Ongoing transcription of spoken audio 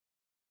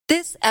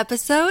This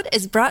episode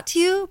is brought to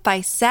you by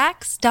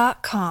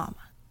Sax.com.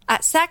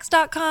 At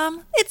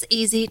Sax.com, it's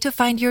easy to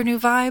find your new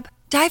vibe.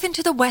 Dive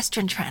into the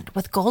Western trend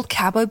with gold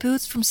cowboy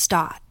boots from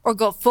Stott, or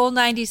go full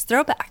 90s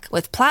throwback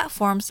with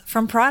platforms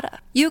from Prada.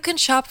 You can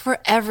shop for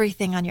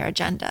everything on your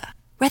agenda,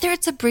 whether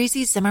it's a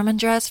breezy Zimmermann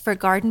dress for a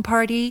garden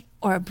party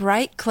or a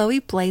bright Chloe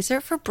blazer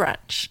for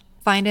brunch.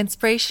 Find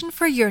inspiration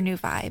for your new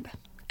vibe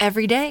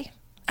every day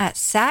at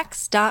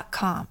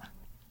Sax.com.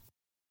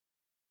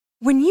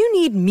 When you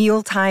need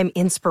mealtime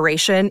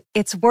inspiration,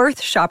 it's worth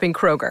shopping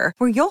Kroger,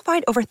 where you'll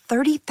find over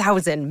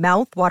 30,000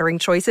 mouth-watering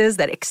choices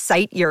that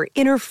excite your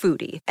inner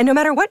foodie. And no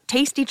matter what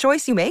tasty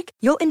choice you make,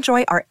 you'll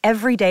enjoy our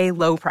everyday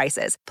low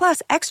prices,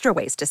 plus extra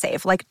ways to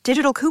save, like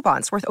digital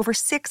coupons worth over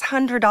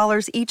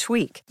 $600 each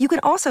week. You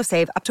can also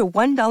save up to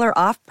 $1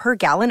 off per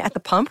gallon at the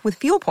pump with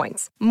fuel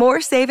points.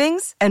 More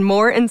savings and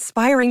more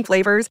inspiring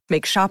flavors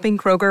make shopping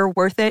Kroger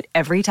worth it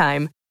every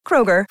time.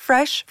 Kroger,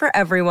 fresh for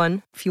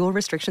everyone. Fuel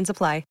restrictions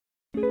apply.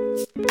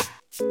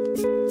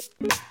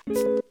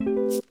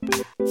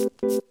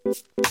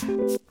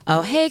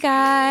 Oh, hey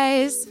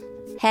guys.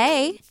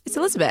 Hey, It's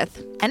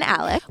Elizabeth. and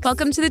Alex.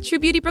 Welcome to the True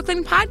Beauty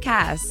Brooklyn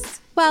podcast.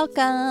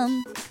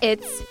 Welcome.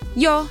 It's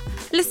your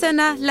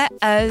listener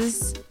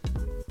letters.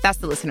 That's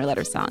the listener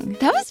letter song.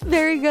 That was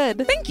very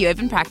good. Thank you. I've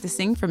been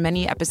practicing for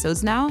many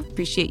episodes now.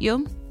 Appreciate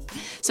you.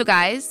 So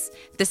guys,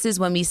 this is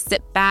when we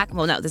sit back.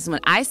 Well, no, this is when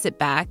I sit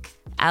back.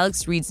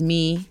 Alex reads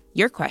me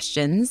your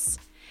questions.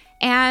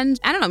 And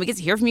I don't know, we get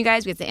to hear from you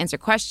guys. We get to answer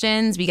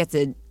questions. We get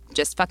to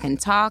just fucking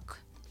talk.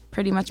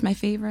 Pretty much my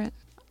favorite.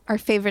 Our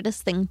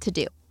favoriteest thing to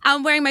do.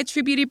 I'm wearing my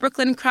True Beauty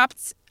Brooklyn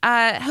cropped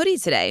hoodie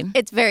today.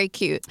 It's very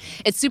cute.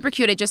 It's super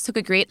cute. I just took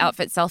a great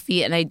outfit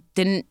selfie and I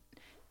didn't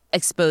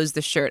expose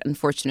the shirt,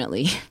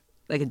 unfortunately,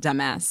 like a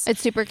dumbass. It's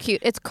super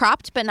cute. It's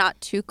cropped, but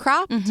not too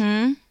cropped.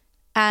 Mm-hmm.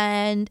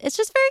 And it's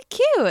just very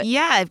cute.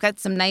 Yeah, I've got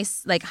some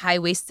nice like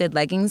high-waisted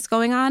leggings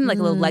going on, like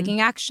a little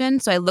legging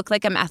action. So I look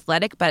like I'm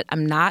athletic, but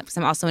I'm not because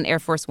I'm also in Air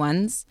Force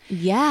Ones.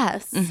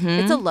 Yes.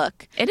 It's a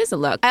look. It is a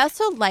look. I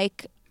also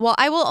like, well,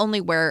 I will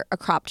only wear a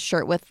cropped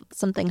shirt with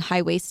something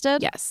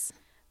high-waisted. Yes.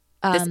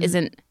 This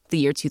isn't the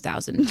year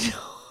 2000.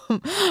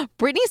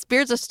 Britney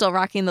Spears is still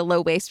rocking the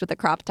low waist with a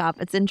crop top.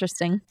 It's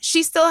interesting.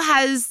 She still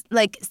has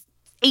like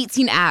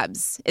 18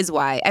 abs is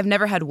why. I've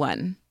never had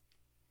one.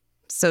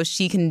 So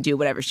she can do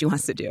whatever she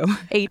wants to do.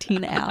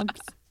 18 abs.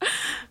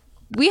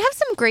 We have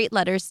some great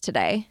letters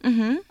today.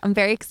 Mm-hmm. I'm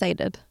very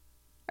excited.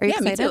 Are you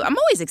excited? Me too. I'm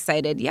always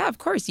excited. Yeah, of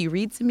course. You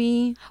read to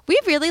me. We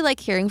really like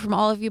hearing from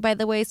all of you, by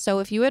the way. So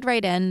if you would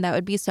write in, that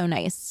would be so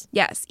nice.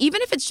 Yes. Even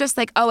if it's just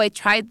like, oh, I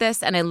tried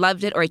this and I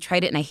loved it, or I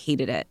tried it and I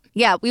hated it.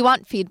 Yeah, we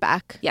want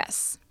feedback.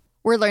 Yes.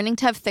 We're learning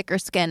to have thicker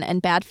skin,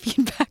 and bad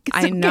feedback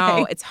is I know.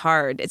 okay. It's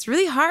hard. It's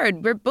really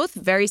hard. We're both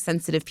very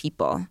sensitive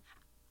people.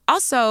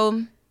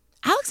 Also,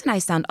 Alex and I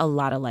sound a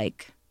lot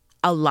alike.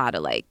 A lot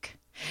alike.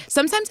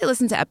 Sometimes I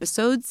listen to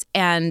episodes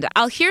and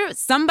I'll hear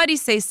somebody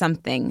say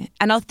something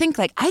and I'll think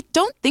like, I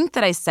don't think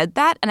that I said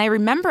that. And I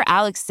remember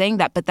Alex saying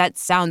that, but that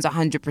sounds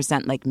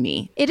 100% like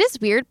me. It is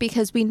weird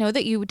because we know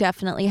that you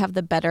definitely have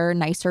the better,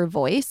 nicer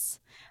voice.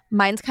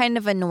 Mine's kind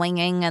of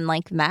annoying and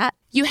like that.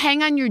 You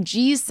hang on your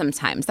G's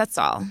sometimes. That's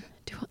all.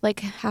 Like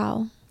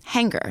how?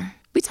 Hanger.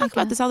 We talk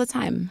about this all the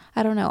time.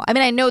 I don't know. I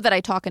mean, I know that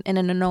I talk in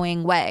an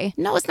annoying way.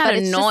 No, it's not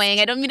annoying.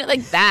 I don't mean it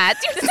like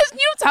that. You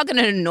don't talk in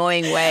an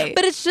annoying way.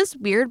 But it's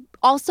just weird.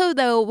 Also,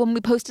 though, when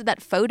we posted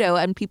that photo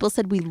and people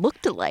said we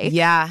looked alike.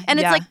 Yeah. And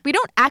it's like, we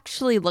don't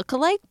actually look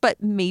alike,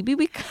 but maybe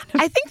we kind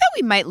of. I think that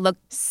we might look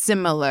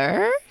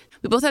similar.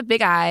 We both have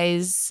big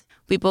eyes.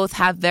 We both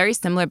have very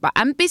similar.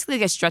 I'm basically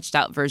like a stretched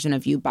out version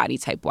of you body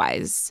type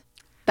wise.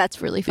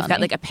 That's really funny. We've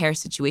got like a pair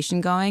situation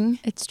going.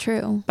 It's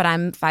true. But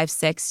I'm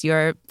 5'6",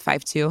 you're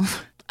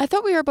 5'2". I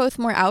thought we were both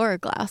more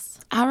hourglass.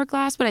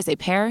 Hourglass? What did I say?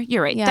 Pear?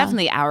 You're right. Yeah.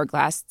 Definitely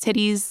hourglass.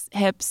 Titties,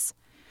 hips.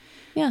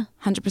 Yeah.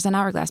 100%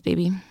 hourglass,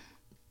 baby.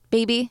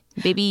 Baby.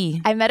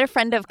 Baby. I met a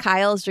friend of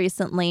Kyle's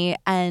recently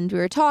and we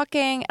were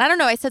talking. I don't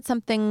know. I said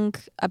something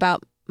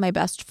about my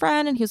best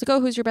friend and he was like, oh,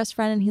 who's your best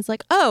friend? And he's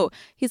like,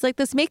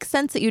 this makes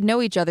sense that you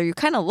know each other. You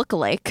kind of look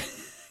alike.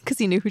 Because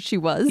he knew who she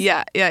was.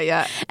 Yeah.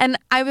 And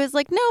I was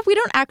like, no, we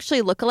don't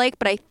actually look alike.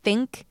 But I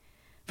think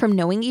from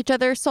knowing each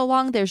other so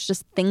long, there's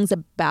just things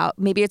about,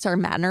 maybe it's our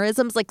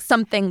mannerisms, like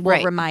something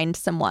will remind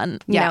someone,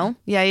 you know?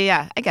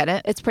 Yeah. I get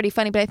it. It's pretty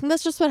funny, but I think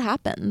that's just what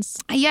happens.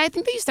 Yeah, I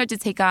think that you start to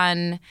take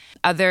on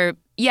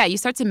you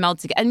start to meld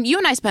together. And you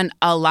and I spend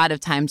a lot of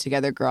time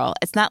together, girl.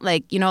 It's not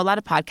like, a lot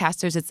of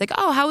podcasters, it's like,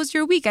 oh, how was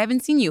your week? I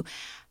haven't seen you.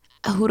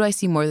 Who do I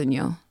see more than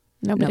you?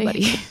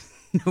 Nobody.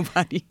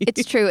 Nobody.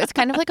 It's true. It's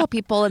kind of like how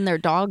people and their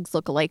dogs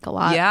look alike a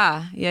lot.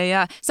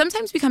 Yeah.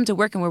 Sometimes we come to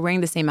work and we're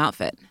wearing the same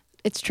outfit.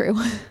 It's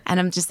true. And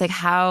I'm just like,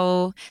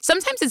 how?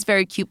 Sometimes it's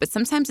very cute, but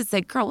sometimes it's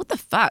like, girl, what the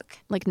fuck?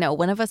 Like, no,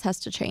 one of us has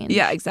to change.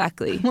 Yeah,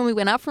 exactly. When we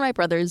went out for my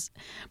brother's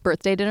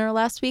birthday dinner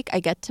last week, I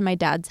get to my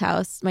dad's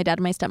house, my dad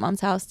and my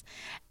stepmom's house,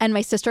 and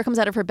my sister comes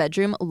out of her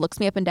bedroom, looks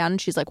me up and down, and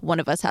she's like,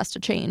 one of us has to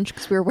change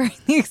because we were wearing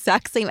the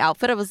exact same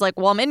outfit. I was like,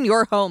 well, I'm in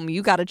your home.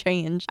 You got to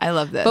change. I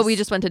love this. But we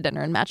just went to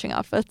dinner in matching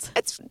outfits.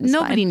 It's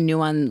nobody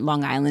new on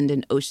Long Island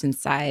and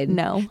Oceanside.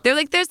 No. They're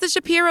like, there's the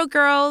Shapiro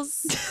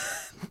girls.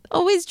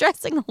 Always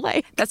dressing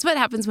alike. That's what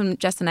happens when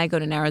Jess and I go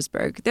to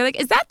Narrowsburg. They're like,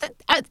 is that the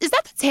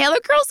Taylor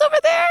girls over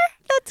there?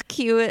 That's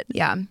cute.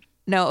 Yeah.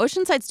 No,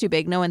 Oceanside's too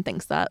big. No one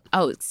thinks that.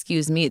 Oh,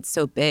 excuse me. It's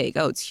so big.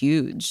 Oh, it's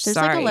huge. There's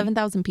Sorry. like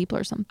 11,000 people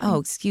or something. Oh,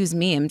 excuse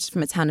me. I'm just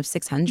from a town of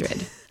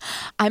 600.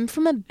 I'm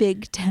from a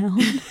big town.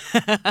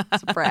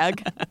 It's a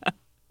brag.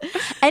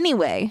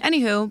 Anyway.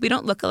 Anywho, we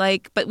don't look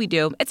alike, but we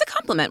do. It's a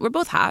compliment. We're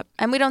both hot.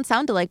 And we don't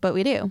sound alike, but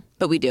we do.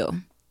 But we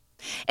do.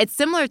 It's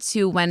similar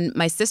to when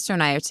my sister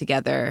and I are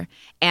together,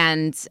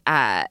 and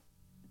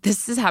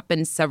this has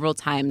happened several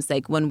times,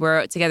 like when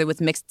we're together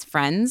with mixed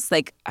friends,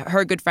 like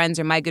her good friends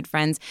or my good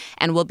friends,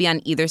 and we'll be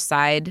on either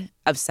side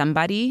of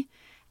somebody,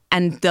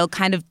 and they'll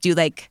kind of do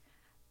like,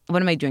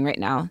 what am I doing right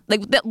now?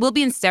 Like we'll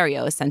be in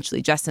stereo,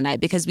 essentially, Jess and I,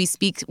 because we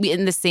speak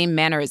in the same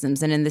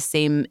mannerisms and in the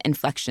same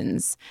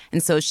inflections.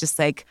 And so it's just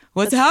like,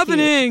 what's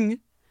happening? Cute.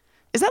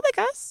 Is that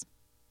like us?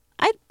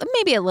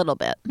 Maybe a little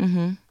bit.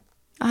 Mm-hmm.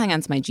 I'll hang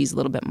on to my G's a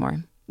little bit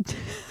more.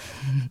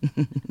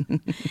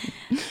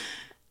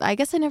 I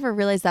guess I never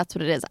realized that's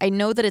what it is. I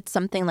know that it's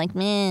something like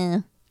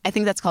meh. I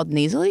think that's called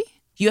nasally.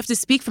 You have to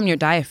speak from your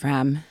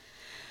diaphragm.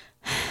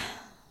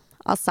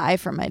 I'll sigh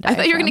from my diaphragm. I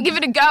thought you were going to give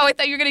it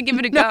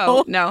a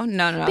go.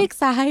 No. Big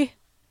sigh.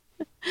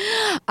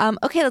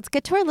 Okay, let's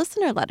get to our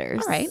listener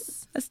letters. All right,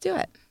 let's do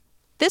it.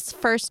 This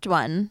first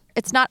one,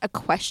 it's not a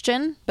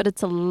question, but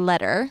it's a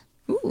letter,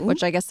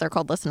 which I guess they're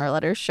called listener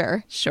letters,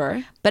 sure.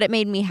 Sure. But it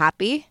made me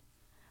happy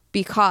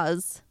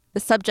because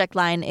the subject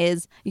line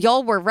is,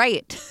 y'all were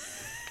right.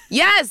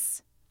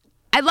 Yes.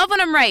 I love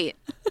when I'm right.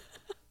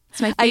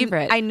 It's my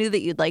favorite. I knew that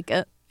you'd like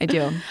it. I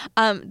do.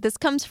 This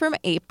comes from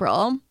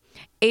April.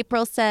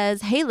 April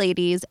says, hey,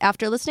 ladies,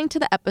 after listening to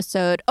the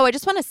episode, I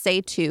just want to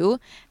say, too,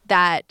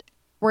 that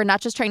we're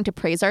not just trying to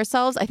praise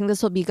ourselves. I think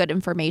this will be good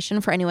information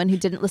for anyone who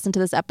didn't listen to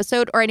this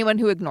episode or anyone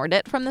who ignored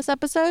it from this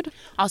episode.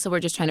 Also, we're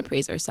just trying to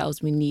praise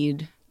ourselves. We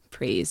need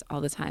praise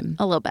all the time.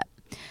 A little bit.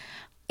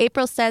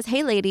 April says,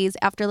 hey, ladies,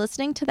 after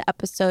listening to the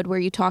episode where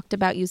you talked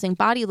about using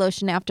body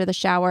lotion after the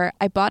shower,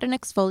 I bought an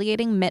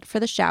exfoliating mitt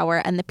for the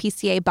shower and the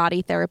PCA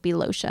body therapy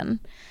lotion.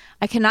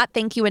 I cannot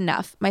thank you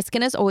enough. My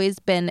skin has always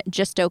been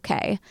just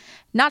okay.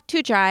 Not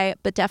too dry,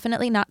 but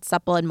definitely not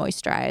supple and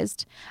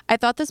moisturized. I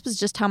thought this was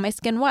just how my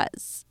skin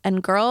was.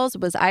 And girls,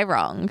 was I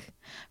wrong.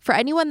 For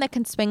anyone that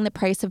can swing the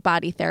price of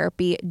body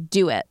therapy,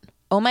 do it.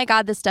 Oh my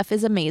God, this stuff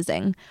is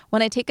amazing.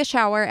 When I take a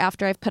shower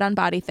after I've put on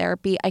body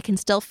therapy, I can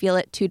still feel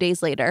it 2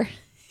 days later.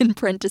 In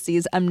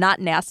parentheses, I'm not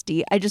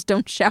nasty. I just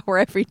don't shower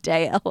every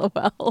day,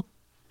 LOL.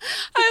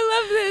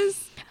 I love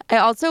this. I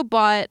also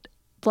bought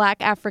Black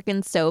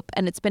African soap,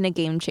 and it's been a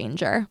game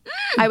changer.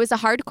 I was a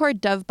hardcore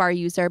Dove bar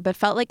user, but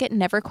felt like it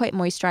never quite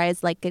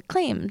moisturized like it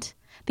claimed.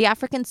 The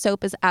African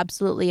soap is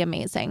absolutely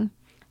amazing.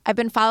 I've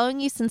been following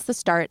you since the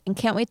start and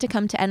can't wait to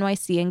come to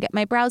NYC and get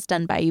my brows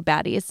done by you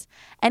baddies.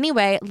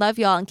 Anyway, love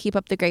y'all and keep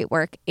up the great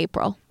work.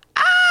 April.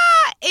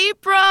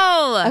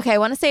 April! Okay, I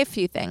want to say a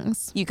few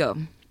things. You go.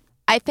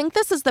 I think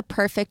this is the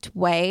perfect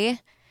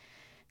way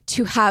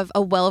to have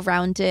a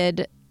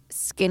well-rounded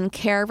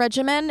skincare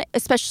regimen,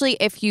 especially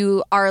if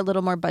you are a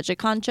little more budget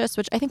conscious,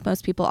 which I think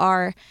most people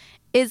are,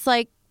 is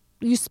like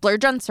you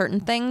splurge on certain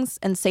things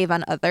and save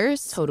on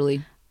others.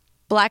 Totally.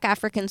 Black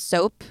African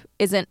soap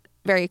isn't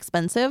very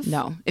expensive.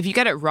 No. If you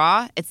get it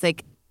raw, it's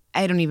like,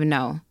 I don't even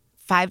know,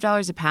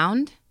 $5 a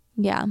pound?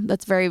 Yeah,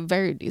 that's very,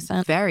 very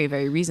decent. Very,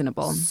 very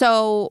reasonable.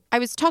 So I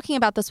was talking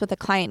about this with a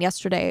client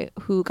yesterday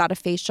who got a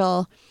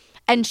facial,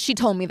 and she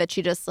told me that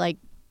she just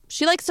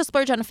she likes to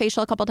splurge on a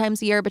facial a couple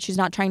times a year, but she's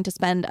not trying to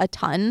spend a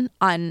ton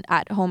on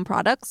at-home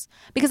products.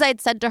 Because I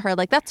had said to her,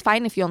 that's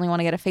fine if you only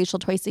want to get a facial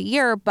twice a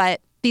year,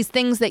 but these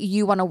things that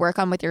you want to work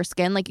on with your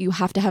skin, you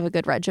have to have a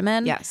good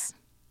regimen. Yes.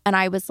 And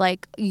I was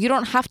like, you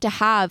don't have to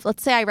have,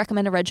 let's say I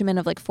recommend a regimen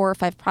of 4 or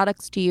 5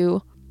 products to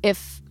you.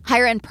 If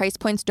higher end price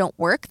points don't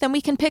work, then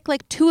we can pick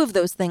 2 of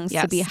those things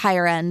to be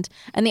higher end.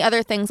 And the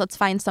other things, let's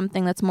find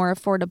something that's more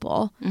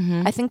affordable.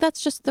 Mm-hmm. I think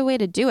that's just the way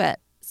to do it.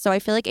 So I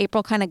feel like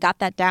April kind of got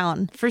that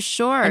down. For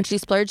sure. And she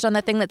splurged on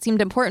the thing that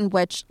seemed important,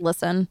 which,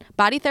 listen,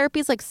 body therapy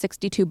is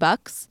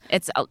 $62.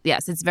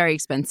 It's very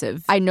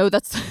expensive. I know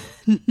that's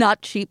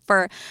not cheap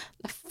for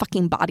a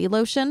fucking body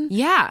lotion.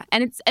 Yeah.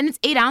 And it's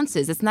 8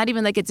 ounces. It's not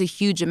even it's a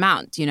huge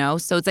amount,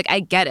 So it's I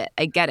get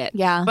it.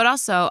 Yeah. But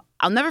also,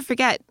 I'll never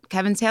forget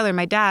Kevin Taylor,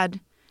 my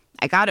dad.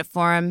 I got it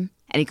for him.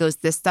 And he goes,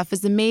 this stuff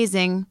is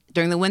amazing.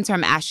 During the winter,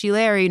 I'm Ashy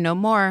Larry, no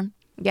more.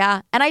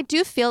 Yeah. And I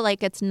do feel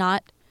like it's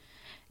not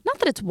not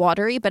that it's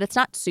watery, but it's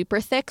not super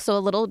thick. So a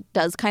little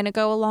does kind of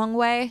go a long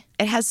way.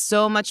 It has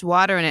so much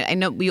water in it. I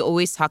know we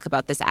always talk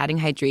about this, adding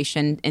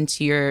hydration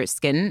into your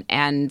skin.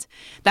 And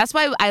that's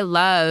why I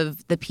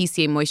love the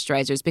PCA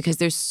moisturizers, because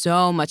there's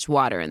so much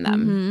water in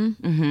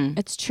them.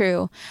 It's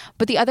true.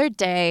 But the other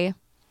day,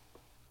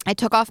 I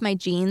took off my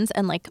jeans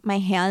and like my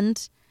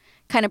hand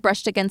kind of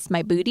brushed against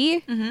my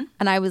booty.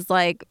 And I was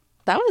like,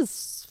 that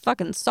was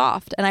fucking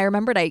soft. And I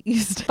remembered I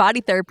used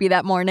body therapy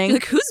that morning.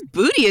 Like, whose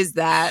booty is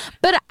that?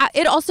 But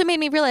it also made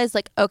me realize,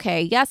 like,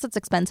 okay, yes, it's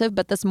expensive,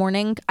 but this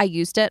morning I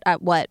used it at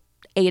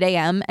 8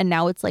 a.m. and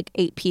now it's like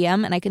 8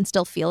 p.m. and I can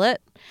still feel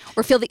it.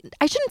 Or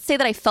I shouldn't say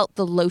that I felt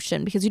the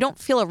lotion because you don't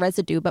feel a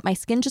residue, but my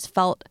skin just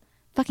felt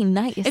fucking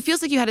nice. It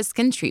feels like you had a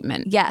skin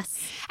treatment.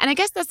 Yes. And I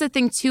guess that's the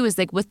thing too, is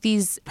like with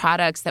these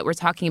products that we're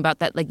talking about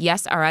that, like,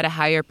 yes, are at a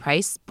higher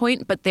price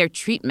point, but they're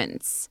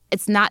treatments.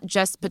 It's not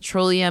just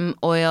petroleum,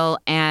 oil,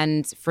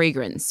 and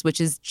fragrance, which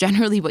is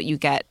generally what you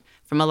get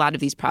from a lot of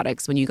these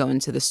products when you go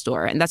into the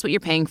store. And that's what you're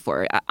paying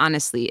for,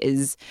 honestly,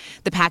 is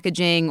the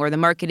packaging or the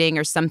marketing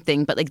or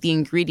something. But like the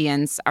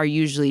ingredients are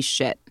usually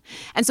shit.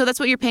 And so that's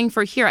what you're paying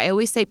for here. I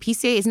always say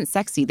PCA isn't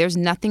sexy. There's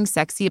nothing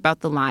sexy about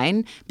the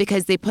line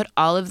because they put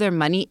all of their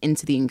money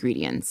into the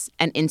ingredients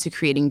and into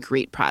creating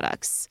great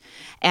products.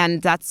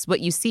 And that's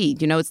what you see.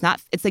 You know, it's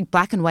like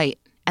black and white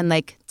and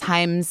like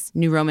Times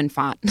New Roman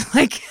font.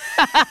 Like,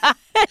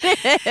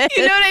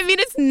 you know what I mean?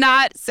 It's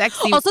not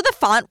sexy. Also, the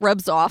font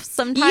rubs off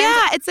sometimes.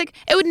 Yeah, it's like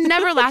it would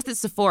never last at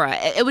Sephora.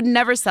 It would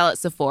never sell at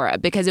Sephora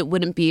because it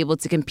wouldn't be able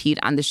to compete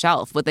on the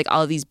shelf with like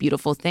all of these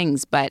beautiful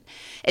things. But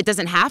it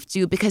doesn't have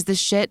to because the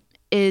shit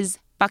is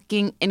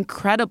fucking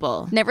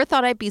incredible. Never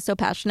thought I'd be so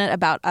passionate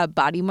about a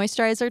body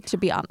moisturizer,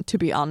 to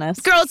be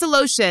honest. Girl, it's a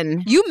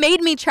lotion. You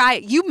made me try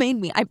it. You made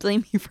me. I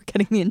blame you for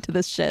getting me into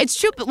this shit. It's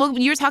true. But well,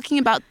 you were talking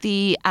about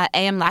the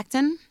AM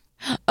Lactin.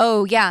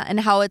 Oh, yeah. And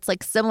how it's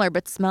like similar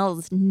but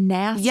smells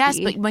nasty. Yes,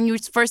 but when you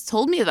first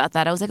told me about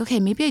that, I was like,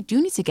 okay, maybe I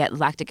do need to get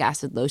lactic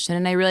acid lotion.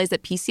 And I realized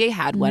that PCA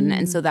had one.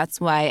 And so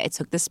that's why I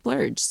took the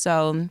splurge.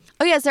 So.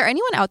 Oh, yeah. Is there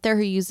anyone out there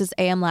who uses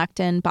AM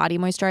Lactin body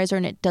moisturizer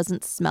and it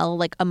doesn't smell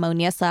like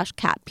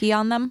ammonia/cat pee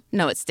on them?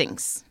 No, it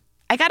stinks.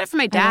 I got it from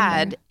my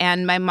dad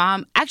and my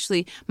mom.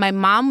 Actually, my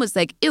mom was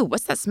like, ew,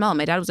 what's that smell?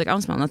 My dad was like, I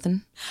don't smell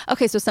nothing.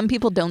 Okay, so some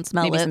people don't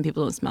smell Maybe it. some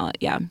people don't smell it,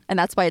 yeah. And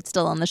that's why it's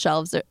still on the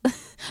shelves.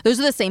 Those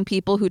are the same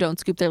people who don't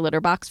scoop their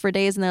litter box for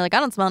days and they're like, I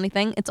don't smell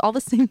anything. It's all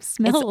the same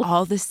smell. It's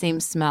all the same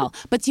smell.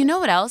 But do you know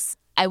what else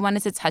I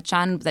wanted to touch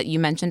on that you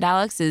mentioned,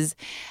 Alex, is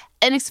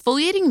an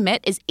exfoliating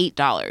mitt is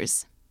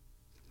 $8.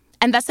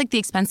 And that's like the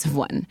expensive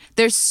one.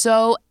 They're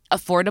so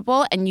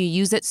affordable and you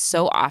use it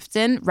so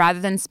often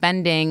rather than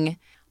spending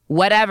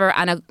whatever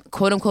on a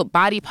quote unquote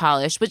body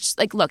polish, which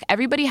like, look,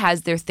 everybody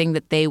has their thing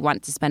that they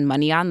want to spend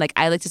money on. Like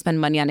I like to spend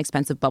money on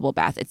expensive bubble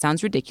bath. It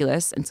sounds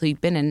ridiculous until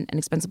you've been in an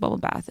expensive bubble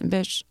bath and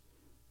bish,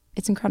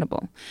 it's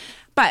incredible.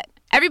 But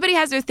everybody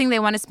has their thing they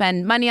want to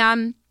spend money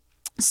on.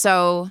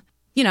 So,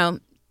 you know,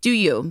 do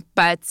you,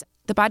 but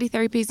the body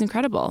therapy is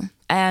incredible.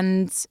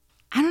 And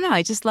I don't know,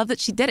 I just love that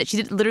she did it. She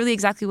did literally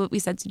exactly what we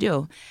said to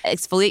do.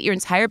 Exfoliate your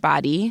entire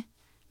body,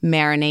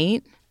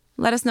 marinate,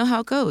 let us know how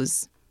it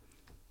goes.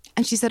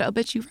 And she said, oh,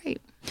 bitch, you're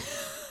right.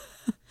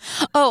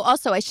 Oh,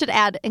 also, I should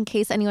add, in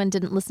case anyone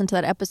didn't listen to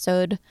that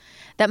episode,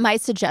 that my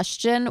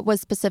suggestion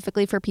was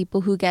specifically for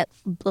people who get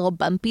little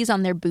bumpies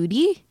on their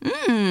booty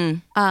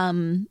to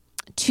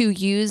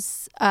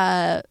use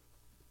an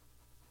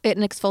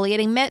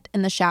exfoliating mitt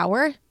in the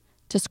shower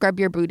to scrub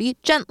your booty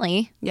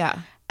gently. Yeah.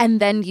 And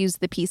then use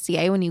the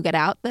PCA when you get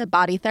out, the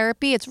body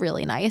therapy. It's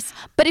really nice.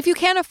 But if you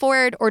can't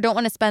afford or don't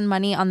want to spend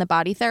money on the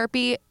body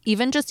therapy,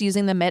 even just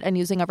using the mitt and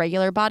using a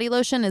regular body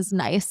lotion is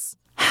nice.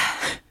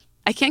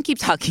 I can't keep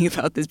talking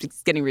about this because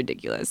it's getting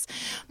ridiculous.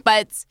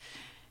 But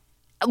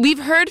we've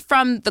heard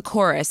from the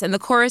chorus, and the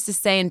chorus is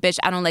saying, bitch,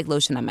 I don't like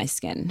lotion on my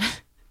skin.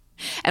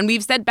 And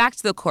we've said back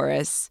to the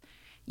chorus,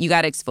 you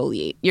got to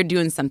exfoliate. You're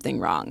doing something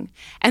wrong.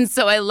 And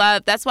so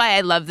that's why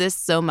I love this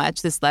so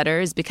much, this letter,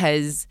 is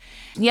because,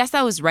 yes,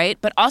 I was right,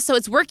 but also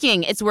it's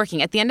working. It's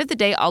working. At the end of the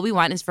day, all we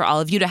want is for all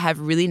of you to have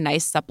really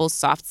nice, supple,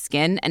 soft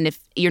skin. And if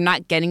you're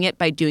not getting it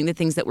by doing the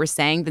things that we're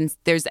saying, then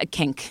there's a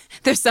kink.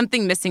 There's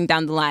something missing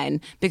down the line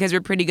because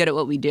we're pretty good at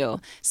what we do.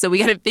 So we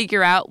got to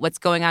figure out what's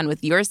going on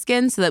with your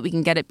skin so that we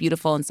can get it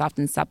beautiful and soft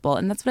and supple.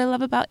 And that's what I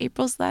love about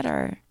April's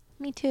letter.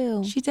 Me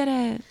too. She did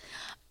it.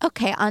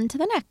 Okay, on to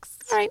the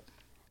next. All right.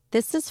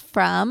 This is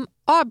from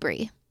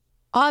Aubrey.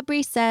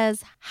 Aubrey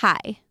says,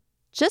 hi.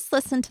 Just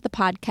listened to the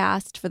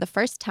podcast for the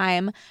first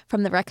time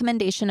from the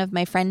recommendation of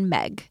my friend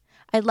Meg.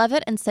 I love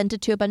it and sent it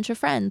to a bunch of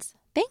friends.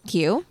 Thank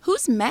you.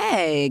 Who's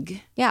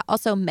Meg? Yeah,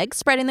 also Meg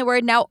spreading the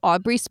word. Now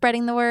Aubrey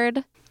spreading the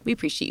word. We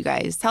appreciate you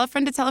guys. Tell a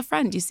friend to tell a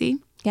friend, you see?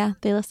 Yeah,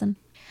 they listen.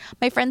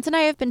 My friends and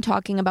I have been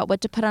talking about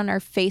what to put on our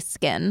face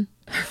skin.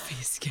 Our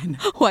face skin.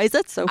 Why is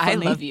that so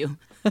funny? I love you.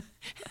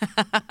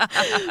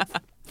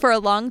 For a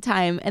long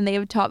time, and they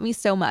have taught me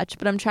so much,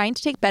 but I'm trying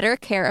to take better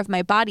care of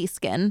my body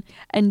skin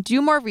and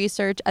do more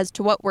research as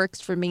to what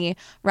works for me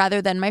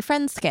rather than my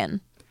friend's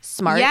skin.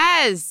 smart.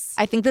 Yes.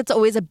 I think that's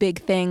always a big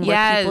thing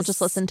where people Yes.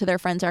 just listen to their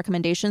friends'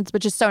 recommendations,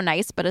 which is so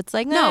nice, but it's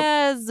like, No.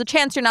 there's a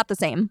chance you're not the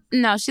same.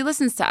 No, she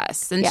listens to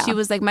us. And Yeah. she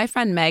was like, my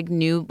friend Meg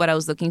knew what I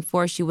was looking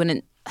for. She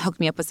wouldn't hook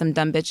me up with some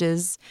dumb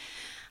bitches.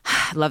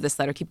 I love this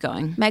letter. Keep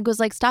going. Meg was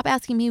like, stop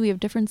asking me. We have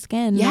different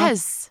skin.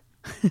 Yes.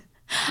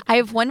 I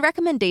have one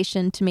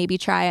recommendation to maybe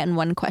try and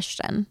one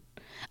question.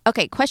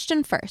 Okay,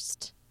 question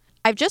first.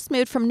 I've just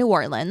moved from New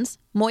Orleans,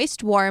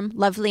 moist, warm,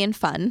 lovely, and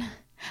fun,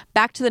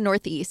 back to the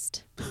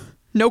Northeast.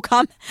 No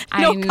comment.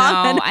 No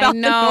comment about I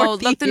know.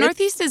 The Look, the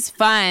Northeast. Northeast is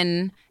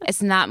fun.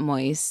 It's not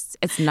moist.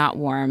 It's not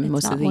warm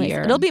most Not of the moist.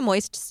 year. It'll be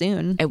moist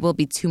soon. It will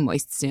be too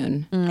moist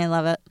soon. I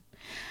love it.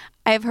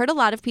 I have heard a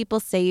lot of people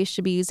say you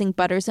should be using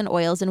butters and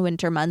oils in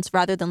winter months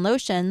rather than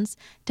lotions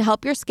to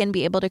help your skin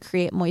be able to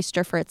create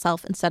moisture for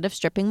itself instead of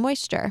stripping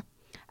moisture.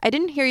 I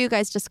didn't hear you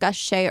guys discuss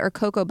shea or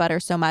cocoa butter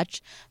so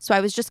much, so I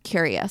was just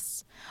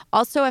curious.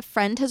 Also, a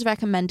friend has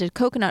recommended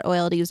coconut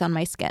oil to use on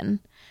my skin.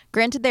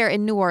 Granted, they're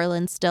in New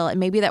Orleans still, and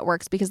maybe that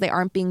works because they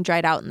aren't being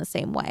dried out in the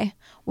same way.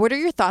 What are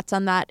your thoughts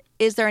on that?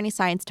 Is there any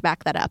science to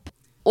back that up?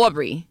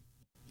 Aubrey,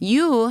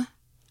 you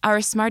are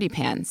a smarty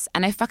pants,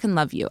 and I fucking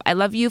love you. I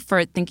love you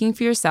for thinking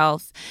for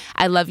yourself.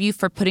 I love you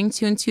for putting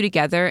two and two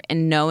together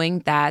and knowing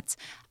that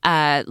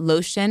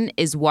lotion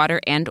is water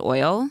and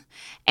oil,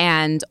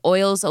 and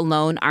oils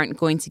alone aren't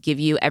going to give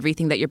you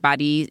everything that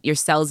your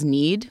cells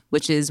need,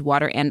 which is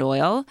water and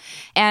oil.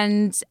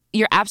 And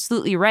you're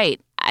absolutely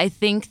right. I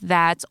think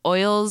that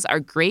oils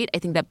are great. I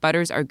think that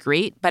butters are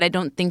great, but I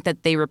don't think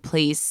that they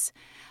replace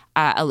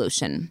a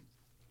lotion.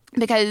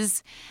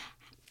 Because,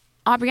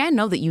 Aubrey, I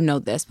know that you know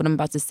this, what I'm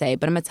about to say,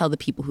 but I'm going to tell the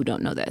people who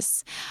don't know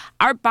this.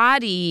 Our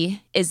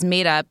body is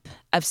made up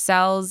of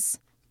cells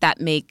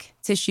that make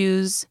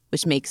tissues,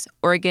 which makes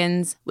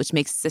organs, which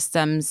makes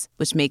systems,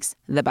 which makes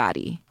the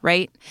body,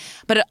 right?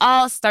 But it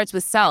all starts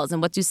with cells.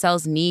 And what do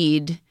cells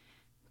need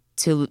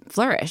to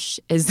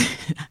flourish is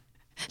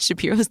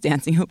Shapiro's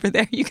dancing over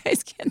there. You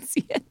guys can't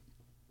see it.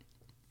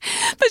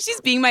 But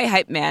she's being my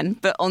hype man,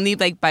 but only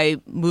like by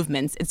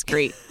movements. It's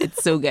great.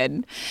 It's so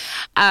good.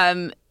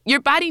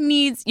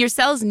 Your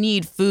cells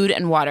need food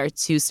and water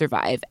to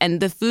survive. And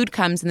the food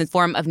comes in the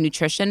form of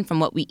nutrition from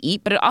what we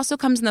eat, but it also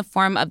comes in the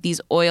form of these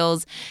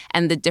oils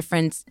and the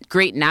different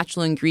great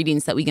natural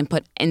ingredients that we can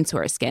put into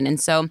our skin. And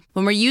so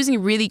when we're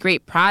using really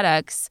great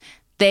products,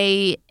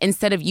 they,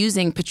 instead of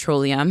using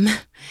petroleum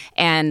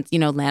and,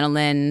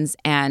 lanolins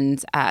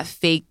and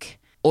fake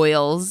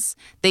oils,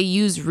 they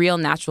use real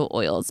natural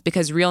oils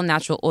because real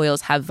natural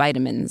oils have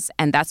vitamins,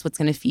 and that's what's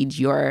going to feed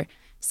your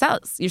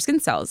cells, your skin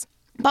cells.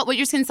 But what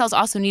your skin cells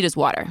also need is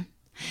water.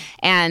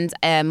 And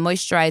a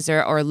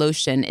moisturizer or a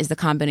lotion is the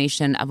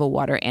combination of a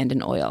water and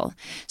an oil.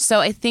 So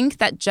I think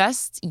that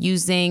just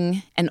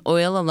using an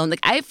oil alone,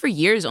 like I have for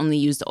years only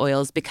used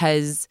oils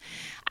because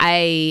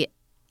I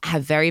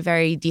have very,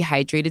 very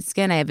dehydrated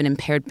skin. I have an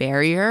impaired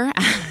barrier.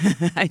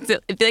 I feel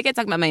like I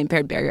talk about my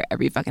impaired barrier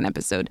every fucking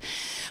episode.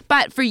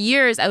 But for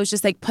years, I was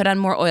just like, put on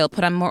more oil,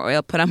 put on more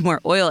oil, put on more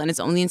oil. And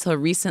it's only until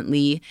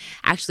recently,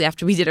 actually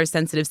after we did our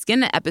sensitive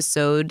skin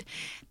episode,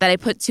 that I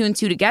put two and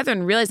two together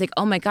and realized like,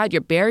 oh my God,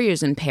 your barrier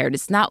is impaired.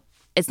 It's not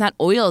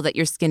oil that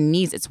your skin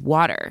needs, it's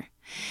water.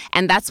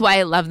 And that's why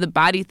I love the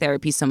body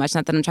therapy so much.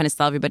 Not that I'm trying to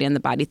sell everybody on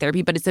the body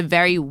therapy, but it's a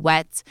very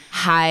wet,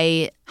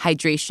 high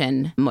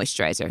hydration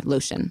moisturizer,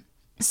 lotion.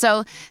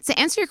 So to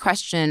answer your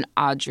question,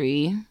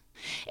 Audrey,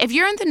 if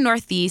you're in the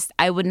Northeast,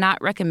 I would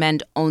not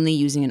recommend only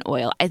using an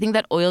oil. I think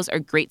that oils are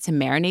great to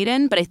marinate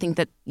in, but I think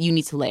that you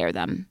need to layer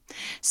them.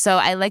 So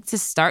I like to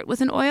start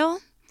with an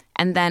oil,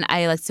 and then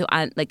I like to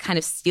kind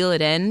of seal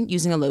it in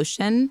using a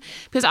lotion.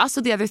 Because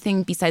also the other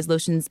thing besides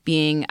lotions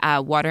being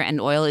water and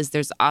oil is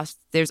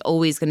there's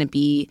always going to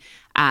be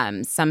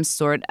some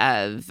sort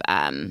of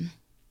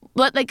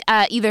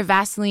either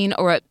Vaseline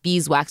or what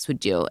beeswax would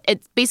do.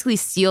 It basically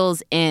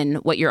seals in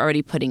what you're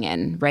already putting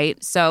in,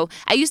 right? So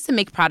I used to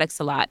make products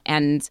a lot.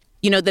 And,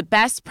 the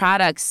best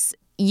products,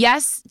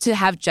 yes, to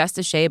have just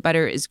a shea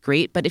butter is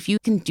great. But if you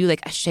can do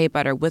like a shea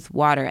butter with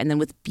water and then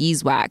with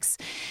beeswax,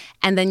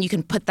 and then you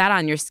can put that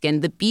on your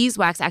skin, the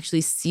beeswax actually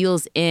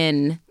seals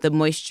in the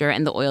moisture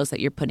and the oils that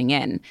you're putting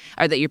in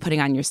or that you're putting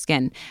on your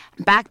skin.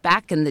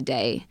 Back in the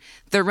day,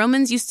 the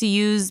Romans used to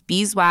use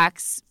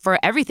beeswax for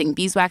everything,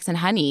 beeswax and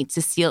honey to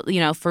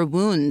seal, for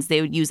wounds. They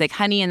would use like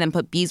honey and then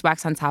put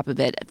beeswax on top of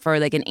it for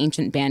like an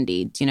ancient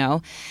band-aid,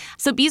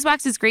 So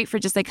beeswax is great for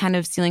just like kind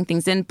of sealing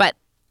things in. But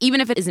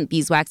even if it isn't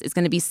beeswax, it's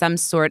going to be some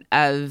sort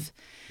of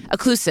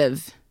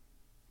occlusive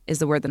is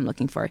the word that I'm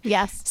looking for.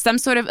 Yes. Some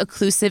sort of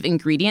occlusive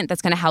ingredient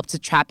that's going to help to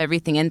trap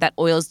everything in that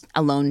oils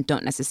alone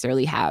don't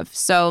necessarily have.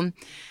 So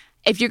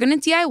if you're going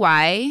to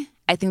DIY,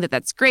 I think that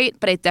that's great,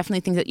 but I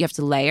definitely think that you have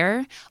to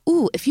layer.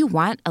 Ooh, if you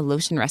want a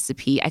lotion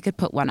recipe, I could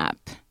put one up.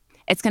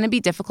 It's going to be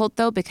difficult,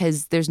 though,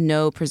 because there's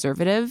no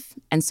preservative,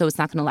 and so it's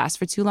not going to last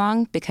for too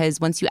long because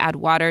once you add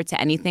water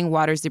to anything,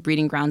 water is the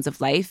breeding grounds of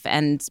life,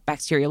 and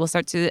bacteria will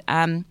start to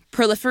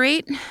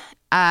proliferate.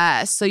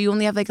 So you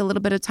only have like a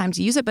little bit of time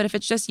to use it, but if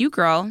it's just you,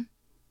 girl,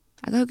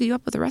 I can hook you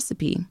up with a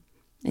recipe,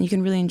 and you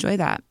can really enjoy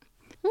that.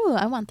 Ooh,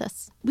 I want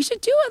this. We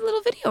should do a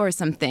little video or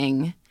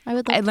something. I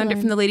would. Like I learned it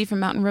from the lady from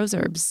Mountain Rose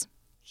Herbs.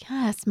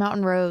 Yes,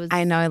 Mountain Rose.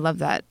 I know. I love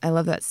that. I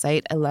love that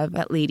site. I love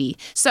that lady.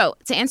 So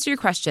to answer your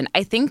question,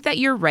 I think that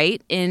you're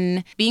right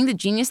in being the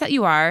genius that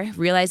you are,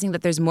 realizing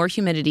that there's more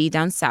humidity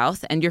down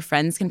south and your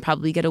friends can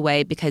probably get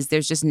away because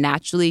there's just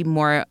naturally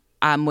more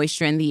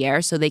moisture in the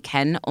air, so they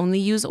can only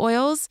use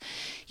oils.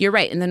 You're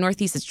right. In the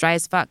Northeast, it's dry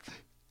as fuck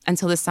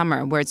until the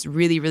summer where it's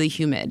really, really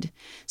humid.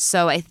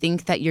 So I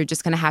think that you're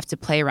just going to have to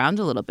play around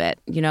a little bit.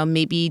 You know,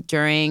 maybe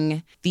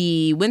during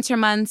the winter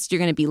months, you're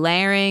going to be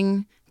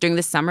layering. During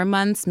the summer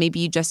months, maybe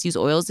you just use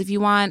oils if you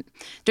want.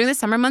 During the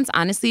summer months,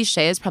 honestly,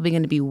 shea is probably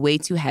going to be way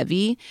too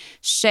heavy.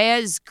 Shea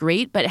is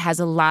great, but it has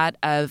a lot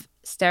of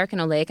stearic and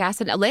oleic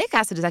acid. Oleic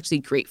acid is actually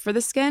great for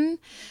the skin,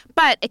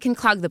 but it can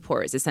clog the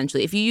pores,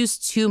 essentially. If you use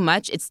too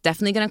much, it's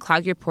definitely going to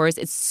clog your pores.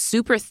 It's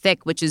super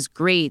thick, which is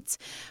great,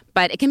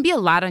 but it can be a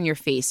lot on your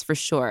face for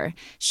sure.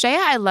 Shea,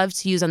 I love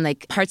to use on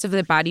like parts of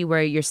the body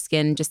where your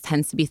skin just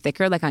tends to be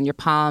thicker, like on your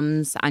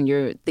palms, on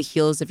the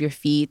heels of your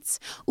feet.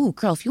 Ooh,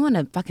 girl, if you want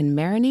to fucking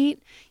marinate,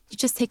 you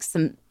just take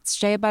some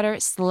shea butter,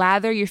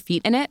 slather your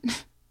feet in it.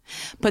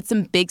 Put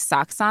some big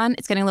socks on.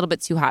 It's getting a little bit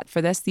too hot for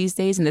this these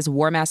days in this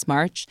warm-ass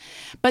March.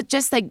 But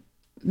just like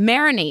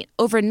marinate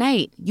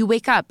overnight. You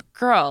wake up,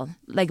 girl,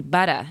 like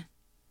butter.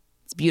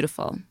 It's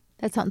beautiful.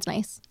 That sounds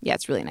nice. Yeah,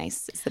 it's really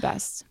nice. It's the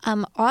best.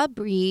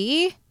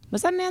 Aubrey.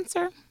 Was that an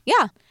answer?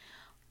 Yeah.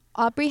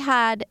 Aubrey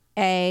had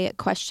a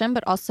question,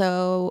 but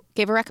also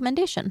gave a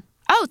recommendation.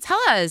 Oh,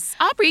 tell us.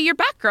 Aubrey, you're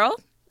back, girl.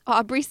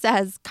 Aubrey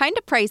says, kind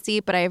of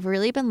pricey, but I've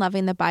really been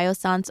loving the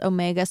Biossance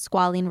Omega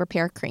Squalene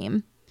Repair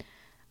Cream.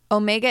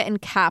 Omega in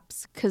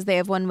caps because they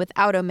have one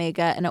without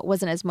Omega and it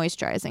wasn't as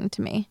moisturizing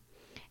to me.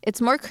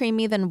 It's more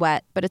creamy than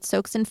wet, but it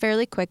soaks in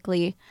fairly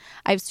quickly.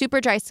 I have super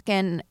dry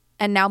skin,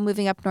 and now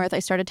moving up north, I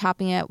started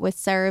topping it with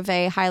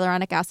CeraVe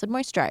Hyaluronic Acid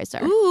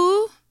Moisturizer.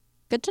 Ooh.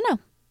 Good to know.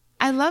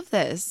 I love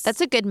this.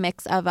 That's a good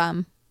mix of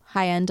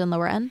high end and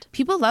lower end.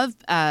 People love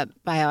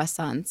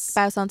Biossance.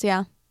 Biossance,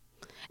 yeah.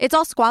 It's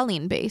all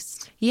squalene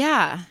based.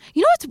 Yeah.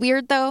 You know what's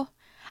weird though?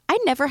 I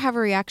never have a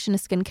reaction to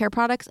skincare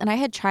products, and I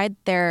had tried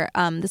their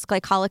this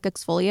glycolic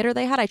exfoliator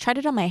they had. I tried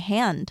it on my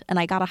hand, and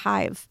I got a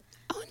hive.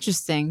 Oh,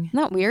 interesting. Isn't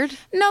that weird?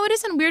 No, it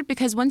isn't weird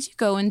because once you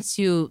go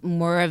into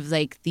more of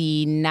like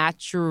the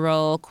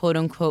natural quote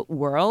unquote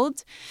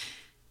world,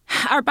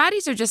 our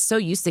bodies are just so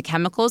used to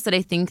chemicals that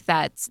I think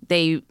that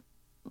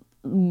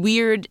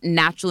weird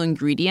natural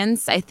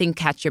ingredients, I think,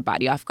 catch your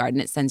body off guard,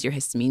 and it sends your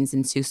histamines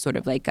into sort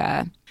of like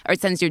or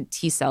it sends your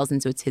T cells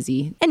into a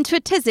tizzy. Into a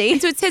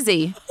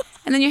tizzy.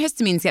 And then your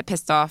histamines get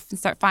pissed off and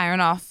start firing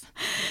off.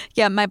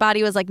 Yeah, my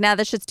body was like, nah,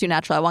 this shit's too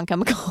natural. I want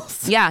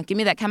chemicals. Yeah, give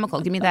me that chemical.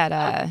 Give me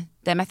that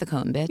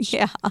methicone, bitch.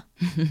 Yeah.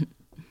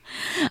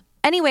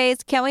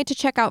 Anyways, can't wait to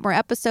check out more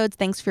episodes.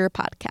 Thanks for your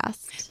podcast.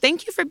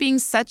 Thank you for being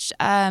such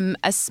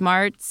a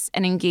smart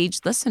and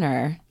engaged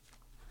listener.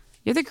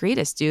 You're the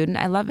greatest, dude.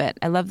 I love it.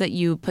 I love that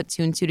you put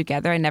two and two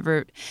together.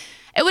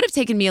 It would have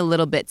taken me a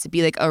little bit to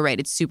be like, oh, right,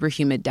 it's super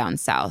humid down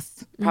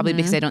south, probably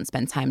because I don't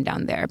spend time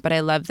down there. But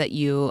I love that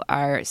you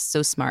are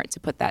so smart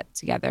to put that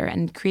together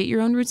and create your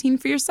own routine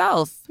for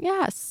yourself.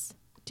 Yes.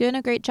 Doing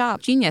a great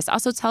job. Genius.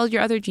 Also tell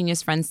your other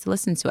genius friends to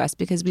listen to us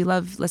because we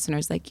love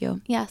listeners like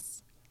you.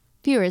 Yes.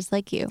 Viewers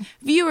like you.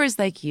 Viewers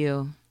like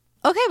you.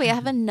 Okay, we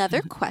have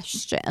another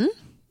question.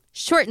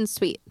 Short and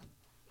sweet.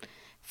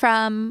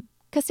 From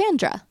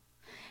Cassandra.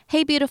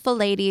 Hey, beautiful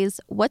ladies.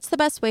 What's the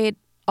best way?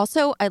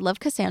 Also, I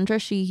love Cassandra.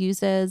 She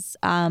uses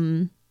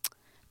 3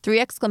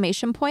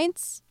 exclamation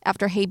points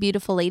after hey,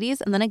 beautiful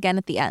ladies, and then again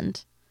at the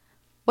end.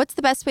 What's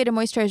the best way to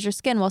moisturize your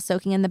skin while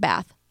soaking in the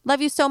bath?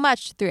 Love you so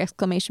much. 3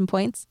 exclamation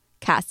points.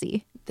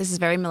 Cassie. This is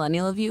very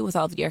millennial of you with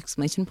all of your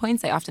exclamation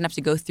points. I often have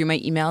to go through my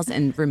emails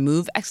and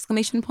remove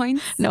exclamation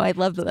points. No, I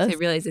love this. I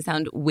realize they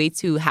sound way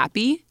too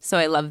happy. So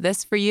I love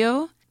this for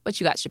you. What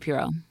you got,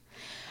 Shapiro?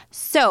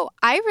 So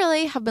I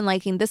really have been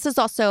liking, this is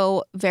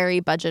also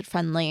very budget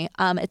friendly.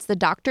 It's the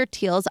Dr.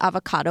 Teal's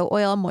Avocado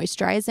Oil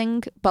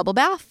Moisturizing Bubble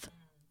Bath.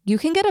 You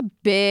can get a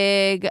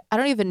big, I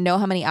don't even know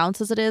how many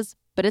ounces it is,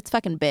 but it's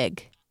fucking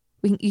big.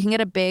 You can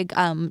get a big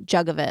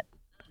jug of it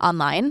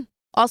online.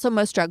 Also,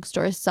 most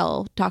drugstores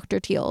sell Dr.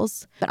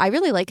 Teal's, but I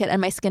really like it,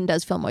 and my skin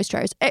does feel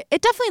moisturized.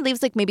 It definitely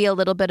leaves like maybe a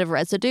little bit of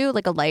residue,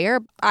 like a layer.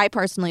 I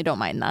personally don't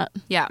mind that.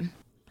 Yeah.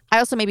 I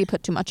also maybe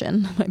put too much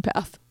in my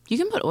bath. You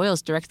can put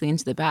oils directly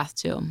into the bath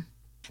too.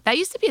 That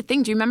used to be a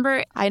thing. Do you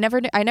remember? I never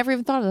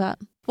even thought of that.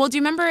 Well, do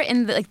you remember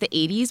in the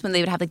 80s when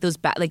they would have like those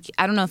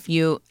I don't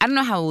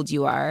know how old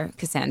you are,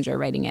 Cassandra,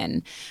 writing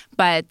in,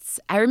 but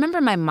I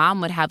remember my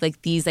mom would have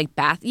like these like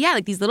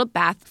these little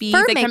bath beads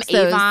Fur like from makes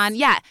those. Avon.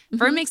 Yeah,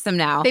 Fur makes them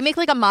now. They make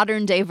like a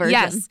modern day version.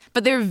 Yes,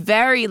 but they're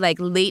very like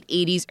late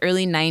 80s,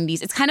 early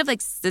 90s. It's kind of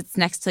like sits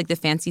next to like the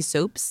fancy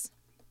soaps.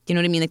 You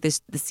know what I mean? Like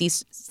the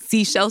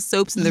seashell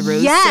soaps and the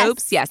rose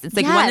soaps. Yes, it's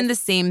like one in the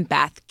same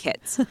bath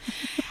kit.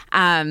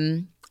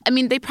 I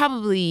mean, they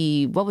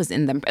probably, what was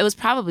in them? It was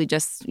probably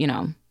just,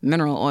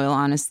 mineral oil,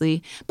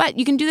 honestly. But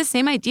you can do the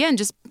same idea and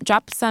just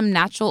drop some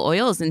natural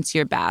oils into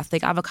your bath.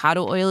 Like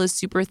avocado oil is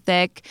super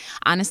thick.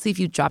 Honestly, if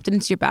you dropped it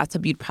into your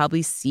bathtub, you'd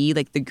probably see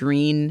like the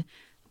green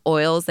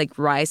oils like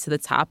rise to the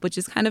top, which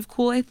is kind of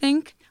cool, I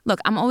think. Look,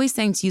 I'm always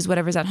saying to use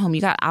whatever's at home.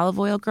 You got olive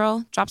oil,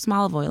 girl? Drop some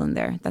olive oil in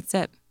there. That's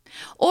it.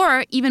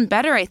 Or even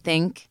better, I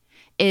think,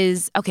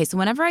 is, okay, so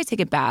whenever I take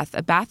a bath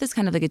is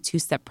kind of like a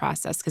two-step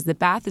process because the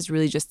bath is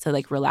really just to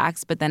like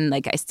relax, but then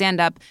like I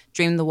stand up,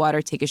 drain the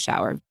water, take a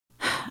shower.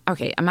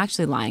 Okay, I'm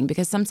actually lying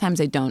because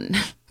sometimes I don't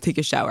take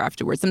a shower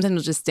afterwards. Sometimes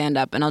I'll just stand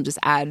up and I'll just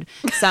add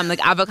some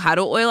like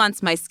avocado oil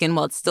onto my skin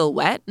while it's still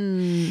wet.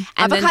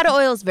 Avocado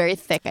oil is very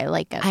thick. I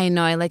like it. I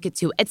know, I like it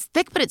too. It's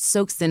thick, but it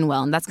soaks in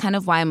well, and that's kind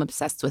of why I'm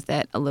obsessed with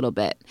it a little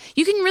bit.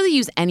 You can really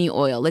use any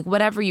oil, like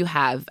whatever you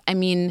have. I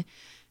mean,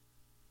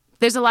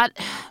 there's a lot.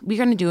 We're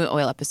going to do an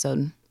oil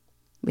episode.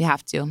 We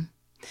have to.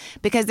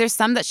 Because there's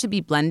some that should be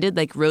blended,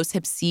 like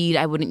rosehip seed.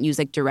 I wouldn't use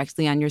like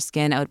directly on your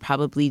skin. I would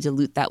probably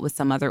dilute that with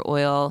some other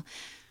oil.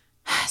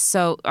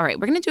 So, all right,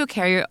 we're going to do a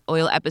carrier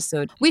oil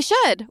episode. We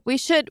should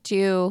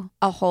do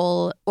a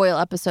whole oil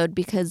episode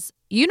because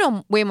you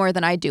know way more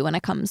than I do when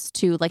it comes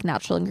to like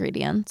natural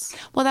ingredients.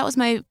 Well, that was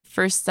my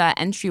first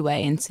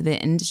entryway into the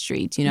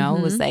industry,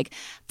 It was like,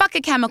 fuck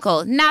a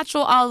chemical,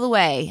 natural all the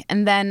way.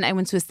 And then I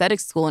went to aesthetic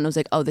school and it was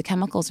like, oh, the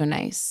chemicals are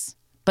nice,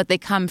 but they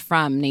come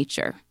from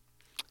nature.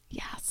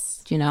 Yes.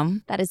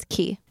 That is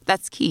key.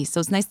 That's key.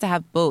 So it's nice to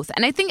have both.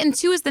 And I think, and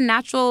two is the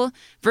natural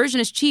version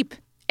is cheap.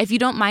 If you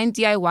don't mind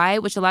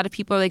DIY, which a lot of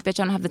people are like, bitch,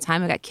 I don't have the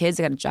time. I got kids.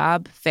 I got a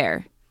job.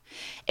 Fair.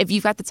 If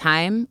you've got the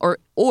time or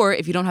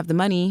if you don't have the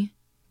money,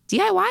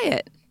 DIY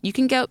it. You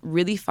can get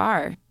really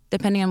far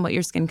depending on what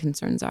your skin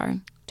concerns are.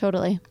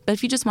 Totally. But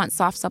if you just want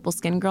soft, supple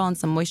skin, girl, and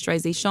some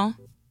moisturization,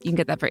 you can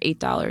get that for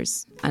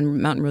 $8 on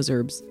Mountain Rose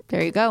Herbs.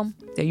 There you go.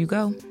 There you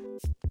go.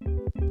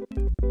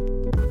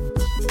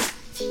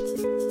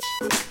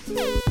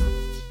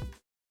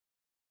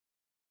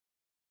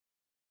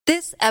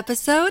 This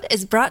episode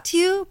is brought to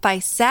you by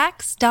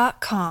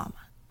Saks.com.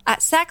 At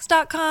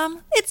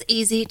Saks.com, it's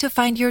easy to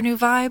find your new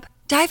vibe.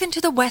 Dive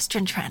into the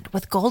Western trend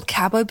with gold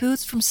cowboy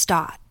boots from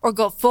Stott, or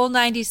go full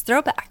 90s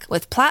throwback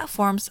with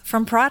platforms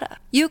from Prada.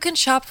 You can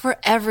shop for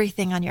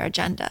everything on your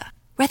agenda,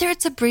 whether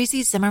it's a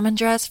breezy Zimmermann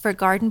dress for a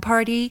garden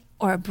party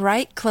or a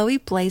bright Chloe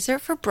blazer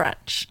for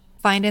brunch.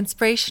 Find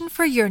inspiration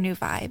for your new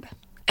vibe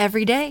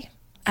every day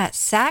at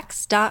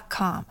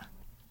Saks.com.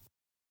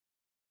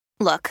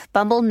 Look,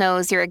 Bumble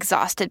knows you're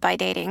exhausted by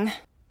dating.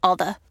 All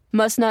the,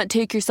 must not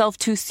take yourself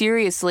too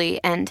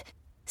seriously, and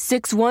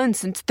 6'1"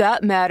 since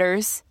that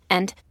matters,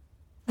 and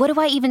what do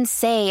I even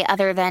say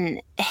other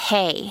than,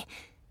 hey?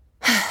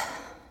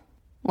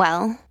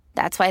 Well,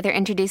 that's why they're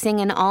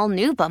introducing an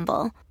all-new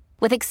Bumble,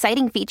 with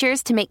exciting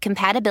features to make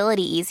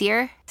compatibility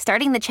easier,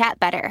 starting the chat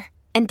better,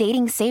 and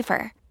dating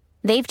safer.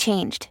 They've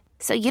changed,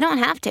 so you don't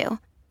have to.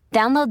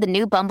 Download the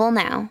new Bumble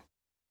now.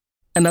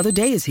 Another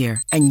day is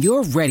here, and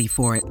you're ready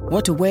for it.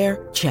 What to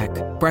wear? Check.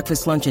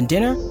 Breakfast, lunch, and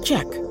dinner?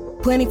 Check.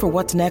 Planning for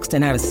what's next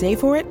and how to save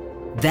for it?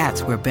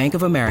 That's where Bank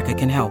of America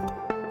can help.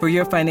 For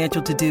your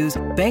financial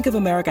to-dos, Bank of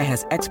America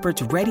has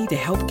experts ready to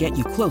help get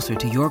you closer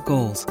to your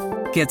goals.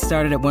 Get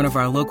started at one of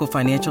our local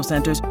financial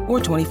centers or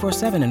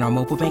 24/7 in our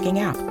mobile banking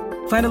app.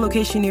 Find a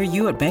location near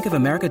you at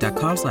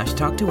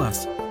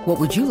bankofamerica.com/talktous. What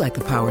would you like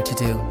the power to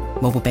do?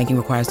 Mobile banking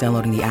requires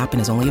downloading the app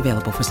and is only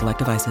available for select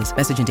devices.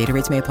 Message and data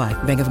rates may apply.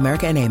 Bank of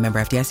America N.A., member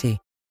FDIC.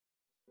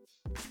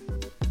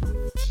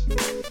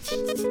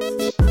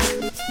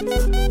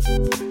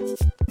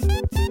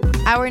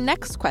 Our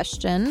next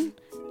question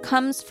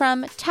comes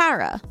from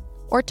Tara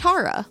or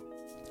Tara.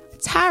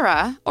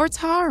 Tara or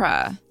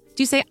Tara?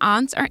 Do you say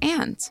aunt or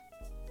aunt?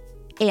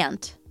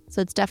 Aunt.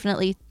 So it's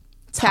definitely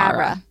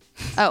Tara.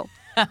 Oh.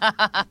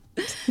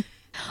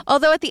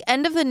 Although at the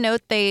end of the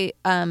note, they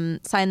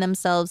sign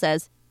themselves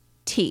as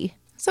T.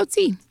 So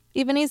T.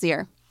 Even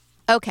easier.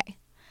 Okay.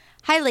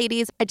 Hi,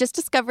 ladies. I just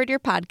discovered your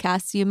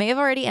podcast, so you may have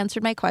already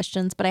answered my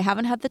questions, but I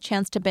haven't had the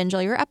chance to binge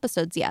all your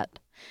episodes yet.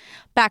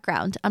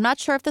 Background. I'm not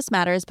sure if this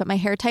matters, but my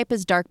hair type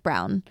is dark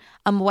brown.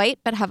 I'm white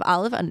but have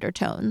olive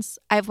undertones.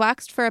 I've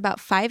waxed for about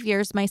 5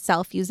 years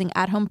myself using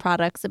at-home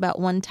products about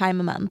 1 time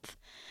a month.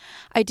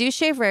 I do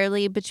shave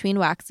rarely between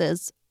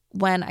waxes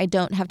when I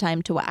don't have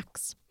time to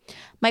wax.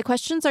 My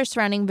questions are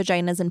surrounding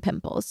vaginas and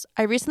pimples.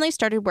 I recently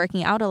started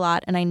working out a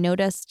lot, and I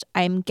noticed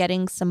I'm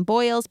getting some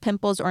boils,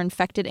 pimples, or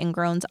infected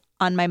ingrowns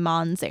on my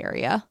mons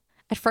area.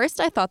 At first,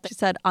 I thought that she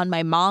said on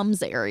my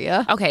mom's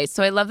area. Okay,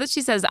 so I love that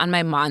she says on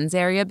my mons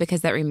area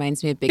because that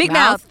reminds me of Big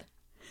Mouth.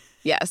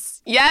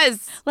 Yes.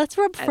 Yes. Let's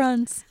rub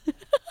fronts.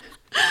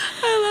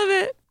 I love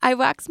it. I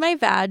wax my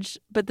vag,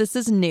 but this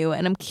is new,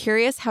 and I'm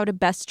curious how to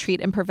best treat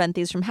and prevent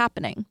these from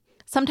happening.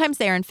 Sometimes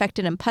they are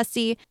infected and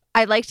pussy.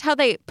 I liked how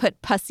they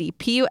put pussy,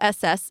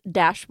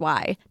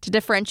 P-U-S-S-Y, to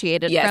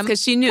differentiate it from Yes,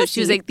 because she knew. pussy. She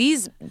was like,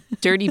 these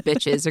dirty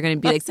bitches are going to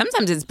be like,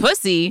 sometimes it's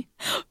pussy.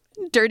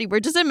 Dirty, we're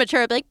just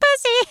immature. I'd be like,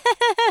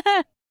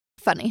 pussy.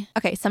 Funny.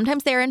 Okay,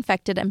 sometimes they are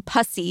infected and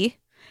pussy,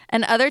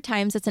 and other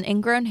times it's an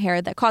ingrown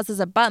hair that causes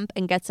a bump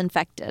and gets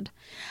infected.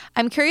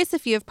 I'm curious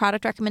if you have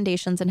product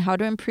recommendations on how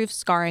to improve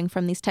scarring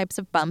from these types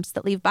of bumps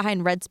that leave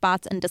behind red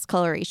spots and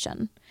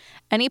discoloration.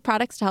 Any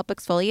products to help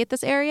exfoliate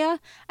this area?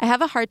 I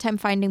have a hard time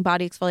finding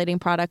body exfoliating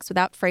products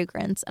without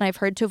fragrance, and I've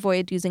heard to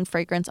avoid using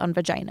fragrance on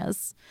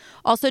vaginas.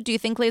 Also, do you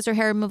think laser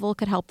hair removal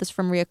could help this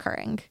from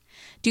reoccurring?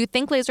 Do you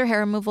think laser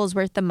hair removal is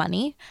worth the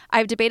money?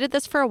 I've debated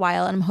this for a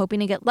while, and I'm hoping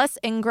to get less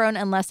ingrown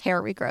and less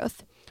hair regrowth.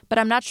 But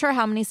I'm not sure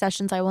how many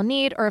sessions I will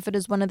need, or if it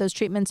is one of those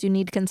treatments you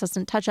need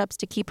consistent touch-ups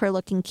to keep her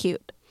looking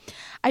cute.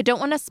 I don't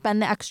want to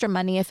spend the extra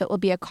money if it will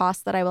be a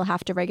cost that I will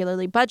have to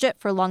regularly budget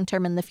for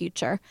long-term in the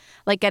future,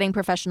 like getting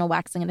professional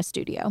waxing in a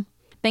studio.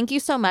 Thank you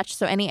so much.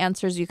 So any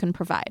answers you can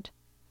provide.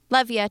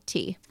 Love ya,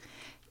 T.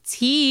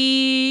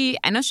 T.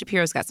 I know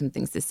Shapiro's got some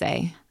things to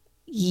say.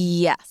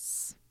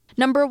 Yes.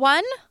 Number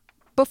one,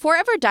 before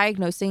ever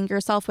diagnosing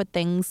yourself with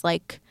things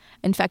like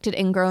infected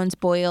ingrowns,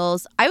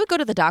 boils, I would go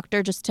to the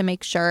doctor just to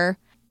make sure.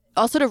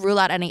 Also to rule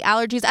out any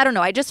allergies. I don't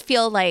know. I just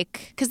feel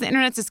like... Because the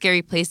internet's a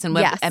scary place, and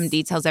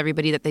WebMD tells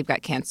everybody that they've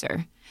got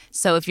cancer.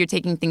 So if you're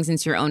taking things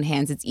into your own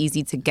hands, it's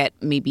easy to get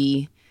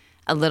maybe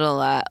a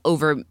little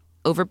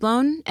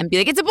overblown and be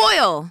like, it's a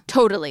boil.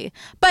 Totally.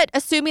 But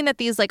assuming that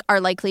these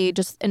are likely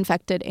just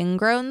infected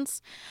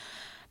ingrowns.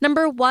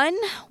 Number one,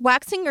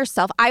 waxing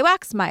yourself. I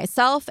wax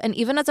myself, and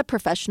even as a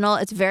professional,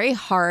 it's very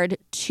hard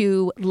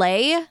to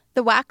lay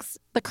the wax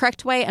the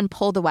correct way and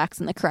pull the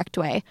wax in the correct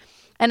way.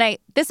 And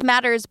this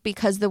matters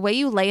because the way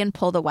you lay and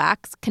pull the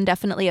wax can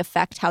definitely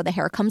affect how the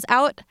hair comes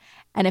out.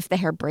 And if the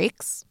hair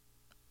breaks,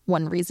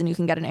 one reason you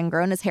can get an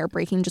ingrown is hair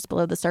breaking just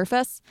below the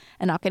surface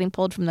and not getting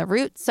pulled from the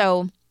root.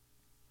 So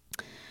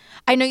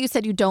I know you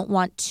said you don't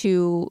want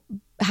to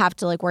have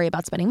to worry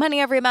about spending money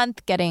every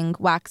month getting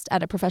waxed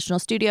at a professional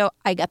studio.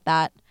 I get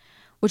that,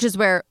 which is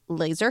where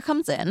laser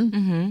comes in.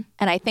 Mm-hmm.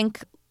 And I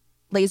think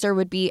laser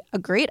would be a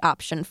great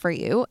option for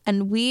you.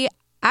 And we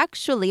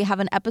actually have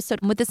an episode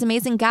with this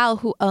amazing gal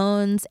who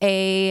owns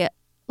a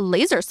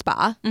laser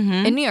spa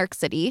in New York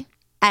City.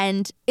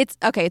 And it's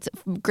a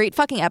great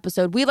fucking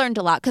episode. We learned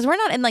a lot because we're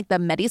not in the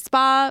med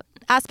spa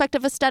aspect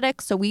of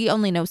aesthetics, so we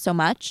only know so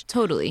much.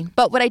 Totally.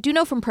 But what I do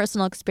know from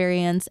personal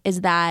experience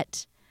is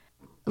that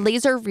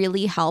laser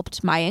really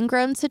helped my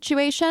ingrown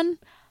situation.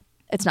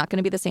 It's not going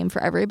to be the same for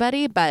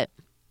everybody, but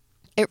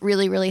it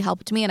really, really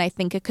helped me, and I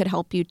think it could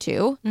help you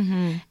too.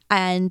 Mm-hmm.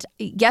 And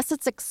yes,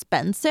 it's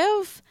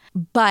expensive,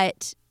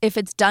 but if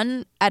it's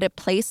done at a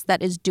place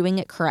that is doing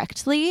it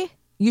correctly,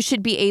 you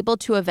should be able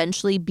to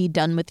eventually be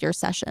done with your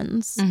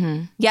sessions.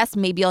 Mm-hmm. Yes,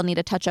 maybe I'll need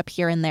a touch-up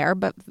here and there,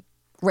 but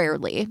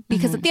rarely.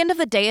 Because at the end of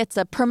the day, it's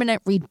a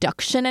permanent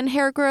reduction in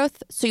hair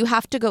growth. So you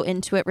have to go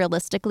into it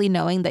realistically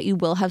knowing that you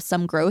will have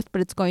some growth, but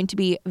it's going to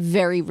be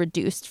very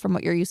reduced from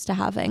what you're used to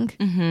having.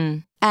 Mm-hmm.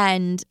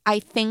 And I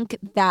think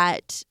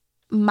that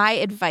my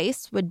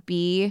advice would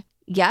be,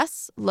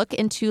 yes, look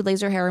into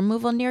laser hair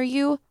removal near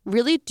you.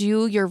 Really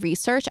do your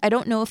research. I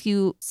don't know if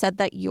you said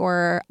that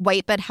you're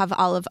white but have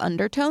olive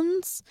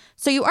undertones.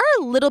 So you are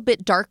a little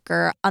bit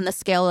darker on the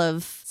scale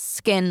of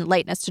skin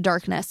lightness to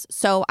darkness.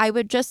 So I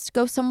would just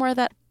go somewhere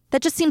that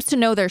just seems to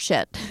know their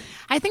shit.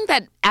 I think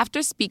that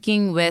after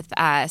speaking with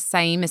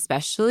Saim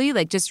especially,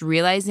 just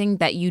realizing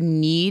that you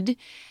need,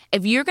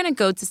 if you're going to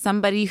go to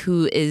somebody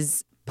who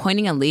is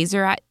pointing a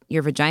laser at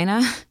your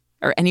vagina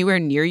or anywhere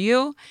near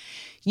you,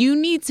 you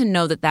need to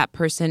know that that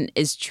person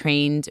is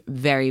trained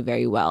very,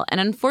 very well. And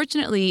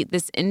unfortunately,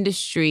 this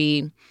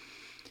industry,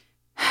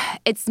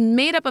 it's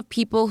made up of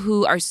people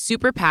who are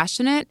super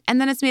passionate,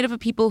 and then it's made up of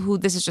people who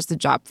this is just a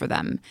job for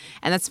them.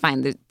 And that's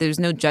fine. There's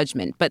no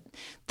judgment. But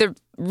the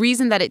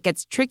reason that it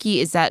gets tricky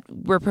is that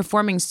we're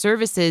performing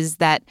services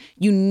that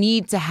you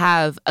need to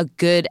have a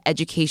good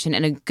education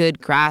and a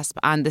good grasp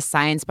on the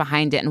science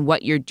behind it and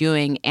what you're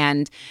doing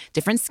and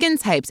different skin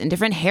types and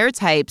different hair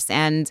types.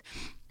 And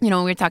when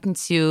we were talking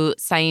to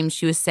Saim,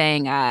 she was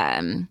saying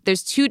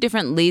there's 2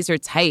 different laser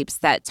types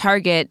that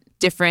target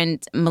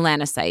different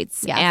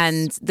melanocytes. Yes.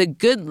 And the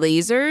good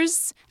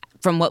lasers,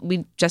 from what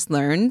we just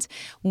learned,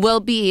 will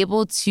be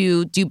able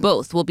to do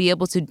both. We'll be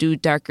able to do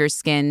darker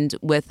skinned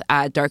with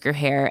darker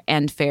hair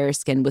and fairer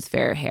skinned with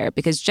fairer hair,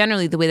 because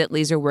generally the way that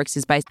laser works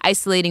is by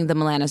isolating the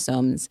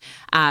melanosomes.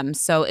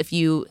 So if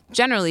you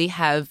generally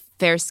have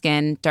fair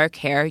skin, dark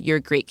hair, you're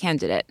a great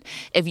candidate.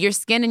 If your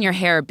skin and your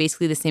hair are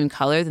basically the same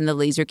color, then the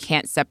laser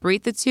can't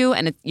separate the two,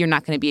 and you're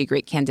not going to be a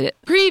great candidate.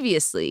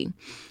 Previously,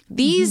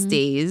 these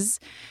days,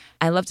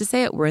 I love to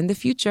say it, we're in the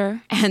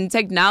future, and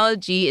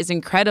technology is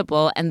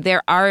incredible, and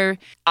there are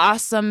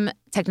awesome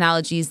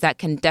technologies that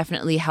can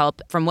definitely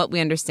help, from what we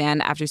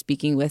understand after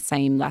speaking with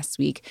Saim last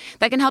week,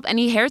 that can help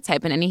any hair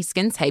type and any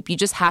skin type. You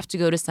just have to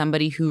go to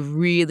somebody who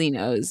really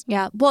knows.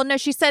 Yeah. Well, no,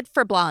 she said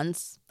for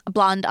blondes. A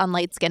blonde on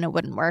light skin, it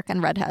wouldn't work,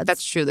 and redheads.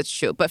 That's true.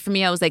 But for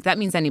me, I was like, that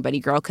means anybody,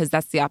 girl, because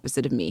that's the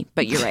opposite of me.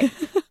 But you're right.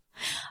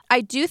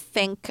 I do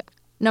think,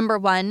 number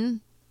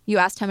one, you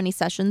asked how many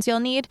sessions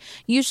you'll need.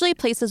 Usually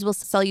places will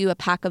sell you a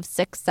pack of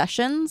 6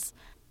 sessions.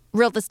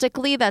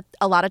 Realistically, that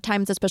a lot of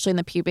times, especially in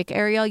the pubic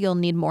area, you'll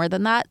need more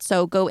than that.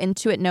 So go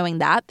into it knowing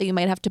that you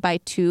might have to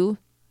buy 2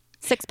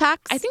 6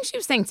 packs? I think she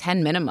was saying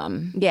 10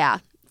 minimum. Yeah.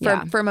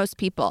 Yeah. For most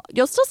people.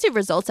 You'll still see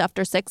results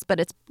after 6,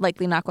 but it's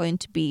likely not going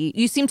to be...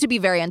 You seem to be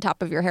very on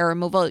top of your hair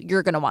removal.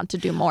 You're going to want to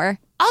do more.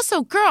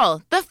 Also,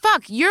 girl, the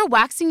fuck? You're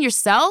waxing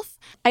yourself?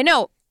 I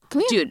know.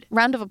 Come here. Dude.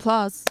 Round of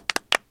applause.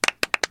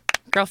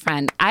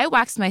 Girlfriend, I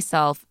waxed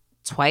myself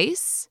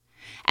twice.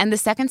 And the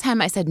second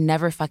time I said,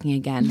 never fucking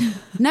again.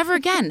 Never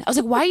again. I was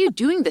like, why are you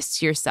doing this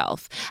to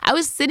yourself? I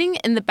was sitting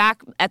in the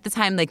back at the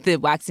time, like the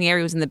waxing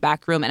area was in the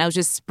back room, and I was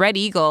just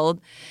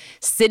spread-eagled,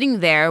 sitting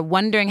there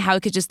wondering how I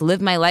could just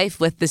live my life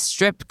with this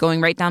strip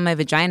going right down my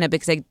vagina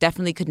because I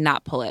definitely could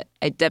not pull it.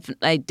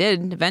 I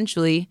did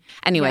eventually.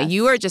 Anyway, Yes.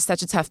 You are just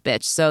such a tough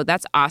bitch. So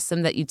that's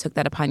awesome that you took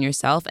that upon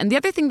yourself. And the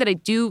other thing that I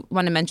do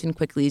want to mention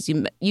quickly is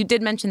you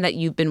did mention that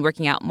you've been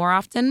working out more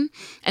often.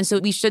 And so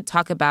we should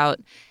talk about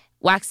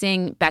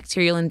waxing,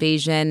 bacterial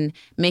invasion,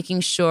 making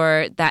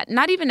sure that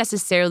not even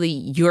necessarily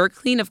you're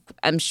clean,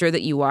 I'm sure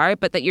that you are,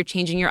 but that you're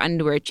changing your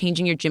underwear,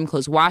 changing your gym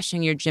clothes,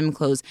 washing your gym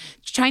clothes,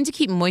 trying to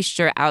keep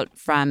moisture out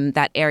from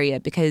that area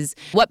because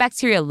what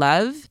bacteria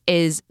love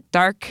is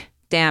dark,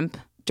 damp,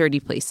 dirty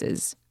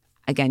places.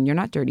 Again, you're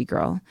not dirty,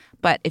 girl.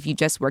 But if you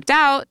just worked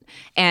out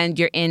and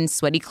you're in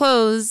sweaty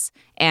clothes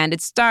and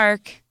it's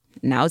dark,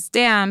 now it's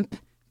damp,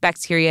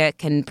 bacteria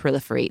can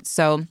proliferate.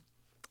 So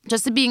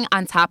just to being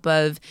on top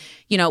of,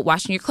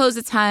 washing your clothes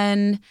a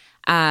ton,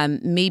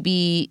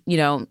 maybe,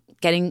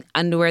 getting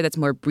underwear that's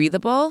more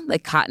breathable,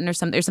 like cotton or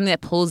something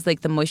that pulls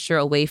like the moisture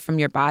away from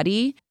your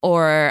body,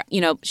 or,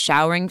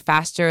 showering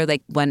faster,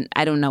 like when,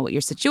 I don't know what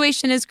your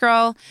situation is,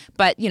 girl,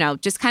 but,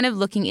 just kind of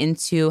looking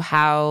into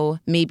how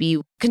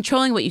maybe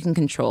controlling what you can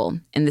control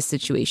in this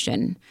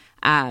situation.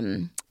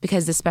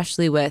 Because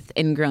especially with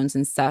ingrowns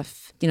and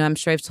stuff, I'm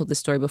sure I've told this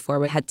story before,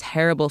 but I had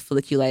terrible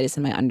folliculitis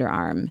in my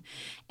underarm.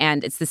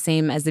 And it's the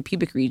same as the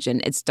pubic region.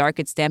 It's dark,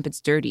 it's damp,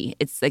 it's dirty.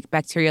 It's like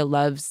bacteria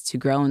loves to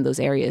grow in those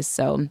areas.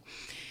 So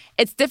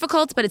it's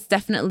difficult, but it's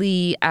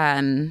definitely,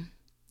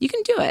 you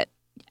can do it.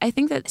 I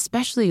think that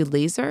especially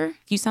laser,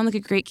 you sound like a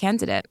great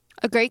candidate.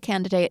 A great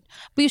candidate.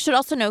 But you should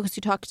also know, because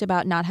you talked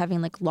about not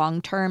having like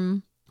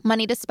long-term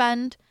money to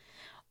spend.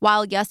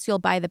 While, yes, you'll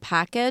buy the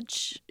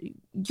package,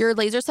 your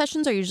laser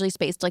sessions are usually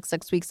spaced like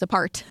 6 weeks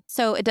apart.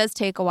 So it does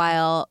take a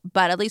while,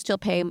 but at least you'll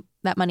pay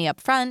that money up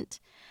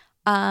front.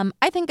 I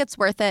think it's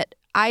worth it.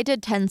 I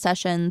did 10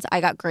 sessions. I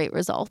got great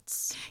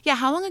results. Yeah,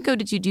 how long ago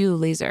did you do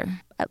laser?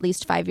 At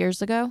least 5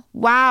 years ago.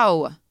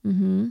 Wow.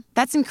 Mm-hmm.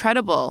 That's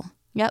incredible.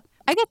 Yep.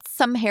 I get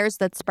some hairs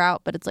that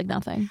sprout, but it's like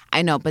nothing.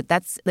 I know, but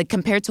that's like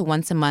compared to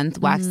once a month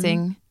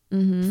waxing.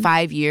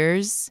 5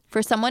 years.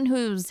 For someone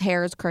whose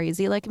hair is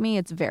crazy like me,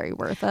 it's very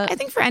worth it. I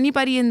think for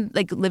anybody in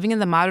like living in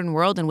the modern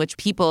world in which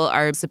people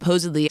are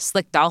supposedly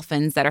slick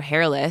dolphins that are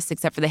hairless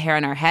except for the hair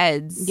on our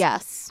heads.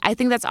 Yes. I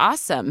think that's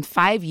awesome.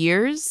 5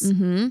 years.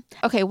 Mm-hmm.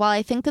 Okay, while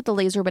I think that the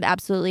laser would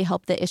absolutely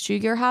help the issue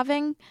you're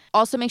having,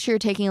 also make sure you're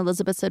taking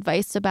Elizabeth's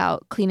advice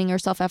about cleaning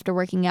yourself after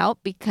working out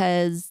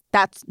because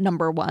that's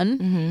number one.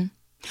 Mm-hmm.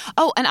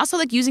 Oh, and also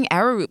like using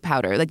arrowroot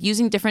powder, like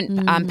using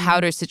different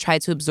powders to try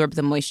to absorb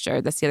the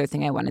moisture. That's the other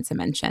thing I wanted to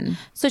mention.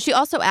 So she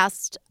also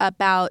asked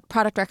about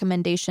product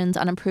recommendations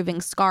on improving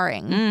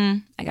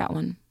scarring. I got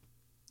one.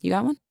 You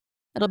got one?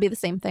 It'll be the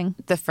same thing.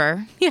 The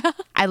Fur. Yeah.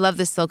 I love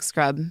the Silk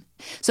Scrub.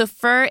 So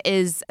Fur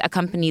is a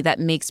company that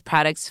makes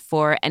products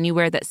for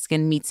anywhere that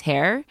skin meets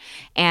hair.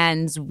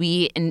 And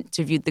we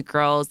interviewed the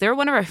girls. They were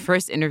one of our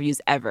first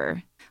interviews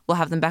ever. We'll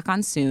have them back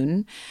on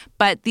soon.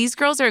 But these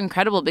girls are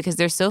incredible because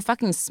they're so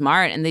fucking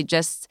smart and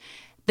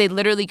they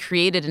literally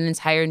created an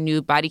entire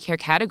new body care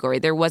category.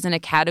 There wasn't a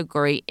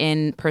category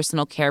in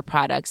personal care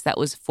products that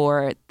was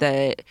for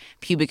the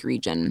pubic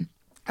region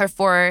or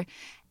for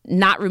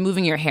not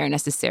removing your hair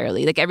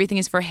necessarily. Like everything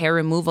is for hair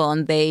removal.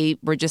 And they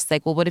were just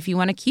like, well, what if you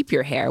want to keep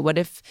your hair? What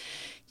if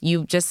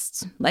you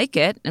just like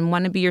it and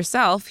want to be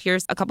yourself?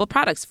 Here's a couple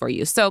products for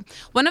you. So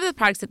one of the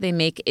products that they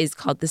make is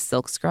called the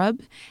Silk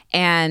Scrub,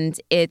 and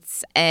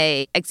it's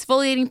a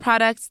exfoliating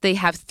product. They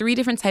have 3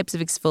 different types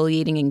of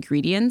exfoliating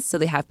ingredients. So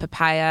they have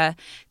papaya, I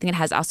think it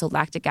has also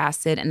lactic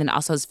acid, and then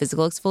also has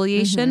physical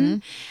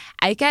exfoliation.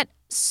 I get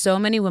so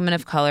many women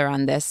of color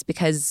on this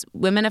because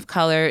women of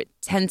color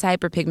tend to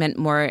hyperpigment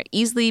more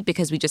easily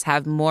because we just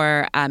have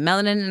more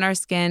melanin in our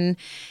skin,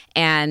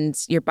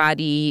 and your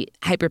body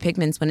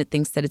hyperpigments when it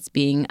thinks that it's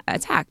being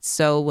attacked.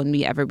 So when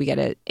we get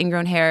an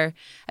ingrown hair,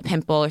 a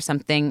pimple or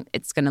something,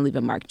 it's going to leave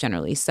a mark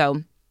generally.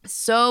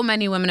 So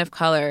many women of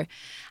color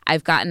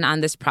I've gotten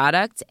on this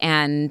product,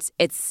 and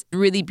it's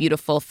really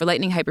beautiful for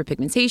lightening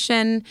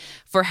hyperpigmentation,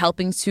 for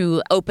helping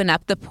to open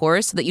up the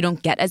pores so that you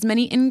don't get as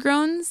many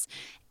ingrowns.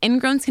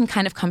 Ingrowns can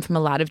kind of come from a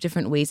lot of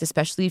different ways,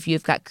 especially if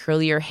you've got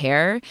curlier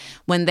hair.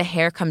 When the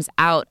hair comes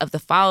out of the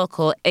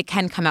follicle, it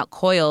can come out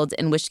coiled,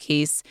 in which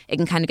case it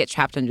can kind of get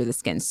trapped under the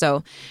skin.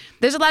 So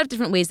there's a lot of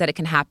different ways that it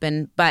can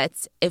happen,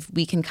 but if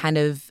we can kind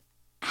of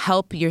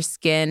help your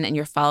skin and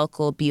your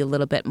follicle be a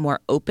little bit more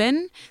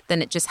open,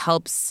 then it just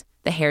helps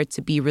the hair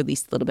to be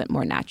released a little bit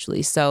more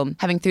naturally. So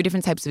having 3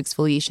 different types of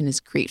exfoliation is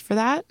great for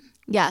that.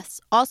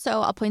 Yes. Also,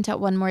 I'll point out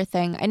one more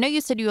thing. I know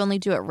you said you only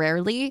do it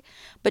rarely,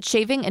 but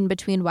shaving in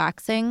between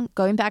waxing,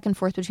 going back and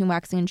forth between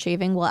waxing and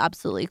shaving will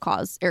absolutely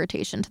cause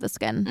irritation to the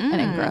skin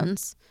and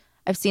ingrowns.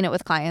 I've seen it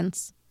with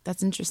clients.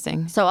 That's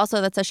interesting. So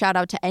also that's a shout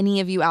out to any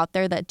of you out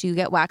there that do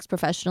get waxed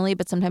professionally,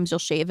 but sometimes you'll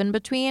shave in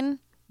between.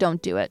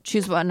 Don't do it.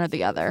 Choose one or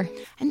the other.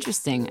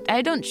 Interesting.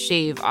 I don't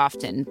shave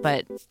often,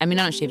 but I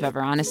don't shave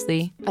ever,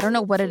 honestly. I don't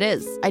know what it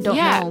is. I don't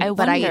know. I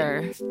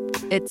wonder.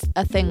 It's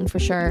a thing for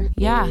sure.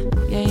 Yeah.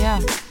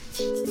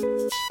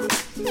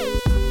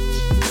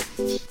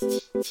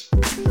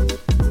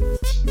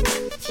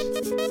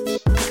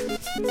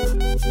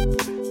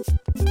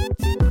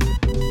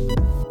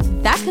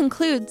 That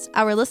concludes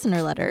our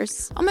listener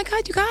letters. Oh my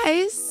God, you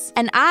guys.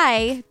 And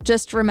I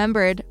just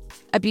remembered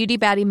a beauty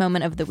baddie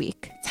moment of the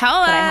week. Tell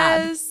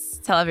us.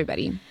 Tell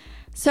everybody.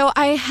 So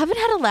I haven't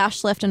had a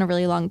lash lift in a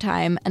really long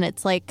time. And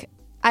it's like,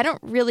 I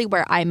don't really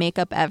wear eye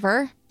makeup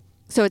ever.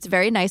 So it's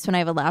very nice when I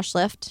have a lash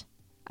lift.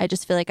 I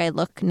just feel like I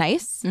look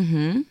nice.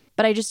 Mm-hmm.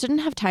 But I just didn't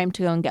have time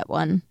to go and get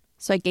one.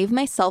 So I gave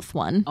myself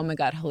one. Oh my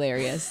God,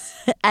 hilarious.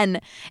 And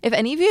if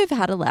any of you have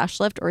had a lash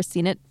lift or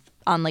seen it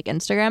on like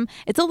Instagram,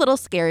 it's a little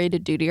scary to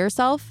do to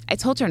yourself. I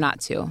told her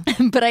not to.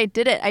 But I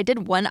did it. I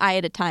did one eye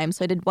at a time.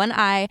 So I did one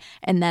eye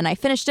and then I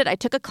finished it. I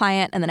took a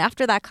client and then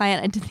after that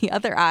client, I did the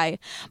other eye.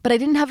 But I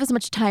didn't have as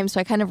much time, so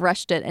I kind of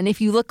rushed it. And if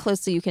you look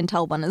closely, you can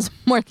tell one is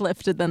more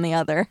lifted than the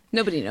other.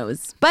 Nobody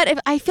knows. But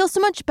I feel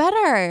so much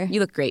better. You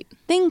look great.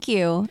 Thank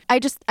you.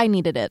 I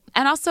needed it.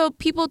 And also,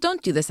 people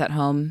don't do this at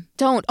home.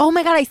 Don't. Oh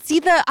my God, I see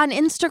on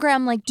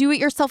Instagram, like do it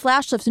yourself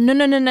lash lifts. No.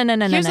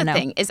 Here's the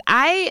thing, is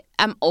I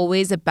am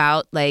always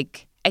about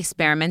like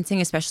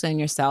experimenting, especially on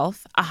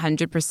yourself.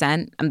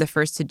 100%. I'm the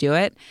first to do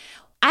it.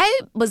 I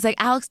was like,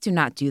 Alex, do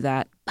not do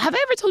that. Have I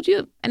ever told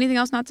you anything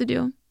else not to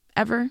do?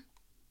 Ever?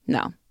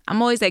 No.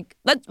 I'm always like,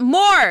 let's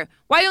more.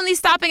 Why are you only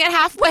stopping at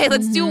halfway?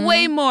 Let's do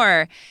way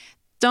more.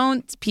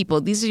 Don't,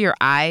 people, these are your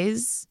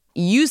eyes.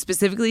 You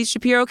specifically,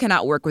 Shapiro,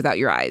 cannot work without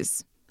your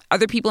eyes.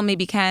 Other people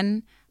maybe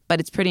can, but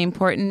it's pretty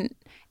important.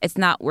 It's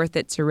not worth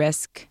it to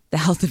risk the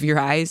health of your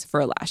eyes for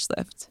a lash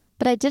lift.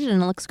 But I did it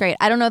and it looks great.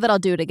 I don't know that I'll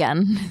do it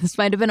again. This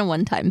might have been a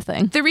one-time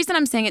thing. The reason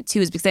I'm saying it too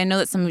is because I know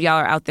that some of y'all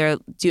are out there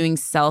doing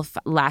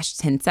self-lash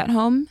tints at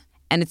home.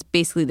 And it's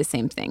basically the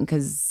same thing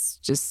because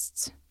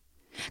just...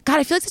 God,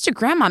 I feel like such a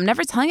grandma. I'm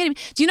never telling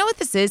anybody. Do you know what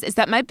this is? Is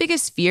that my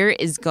biggest fear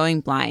is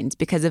going blind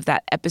because of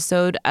that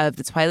episode of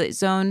The Twilight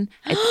Zone.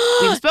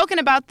 We've spoken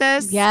about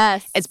this.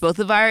 Yes. It's both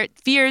of our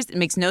fears. It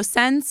makes no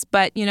sense.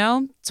 But,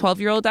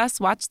 12-year-old us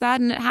watched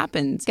that and it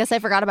happened. Guess I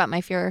forgot about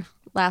my fear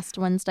last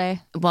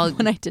Wednesday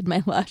when I did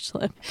my lash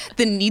lift.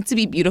 The need to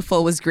be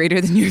beautiful was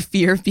greater than your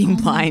fear of being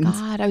blind. Oh my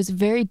God, I was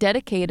very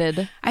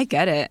dedicated. I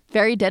get it.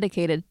 Very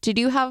dedicated. Did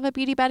you have a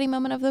beauty baddie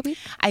moment of the week?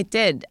 I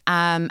did.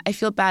 I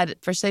feel bad.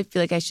 First, I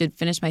feel like I should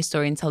finish my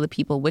story and tell the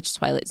people which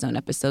Twilight Zone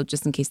episode,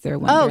 just in case they're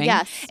wondering. Oh,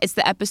 yes. It's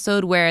the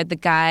episode where the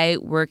guy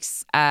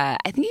works, I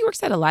think he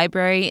works at a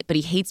library, but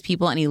he hates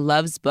people and he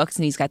loves books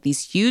and he's got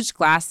these huge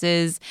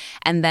glasses.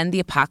 And then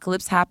the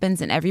apocalypse happens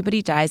and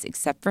everybody dies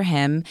except for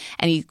him.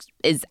 And he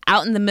is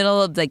out in the middle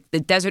of like the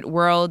desert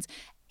world,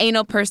 ain't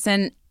no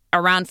person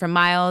around for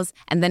miles,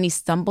 and then he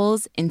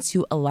stumbles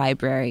into a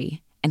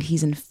library and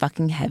he's in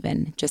fucking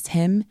heaven, just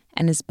him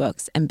and his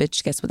books. And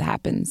bitch, guess what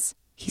happens?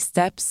 He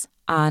steps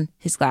on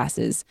his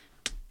glasses.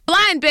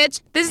 Blind,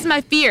 bitch. This is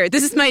my fear.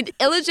 This is my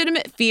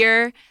illegitimate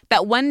fear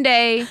that one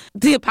day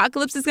the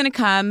apocalypse is going to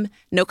come.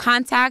 No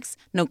contacts,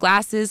 no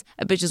glasses.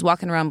 A bitch is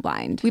walking around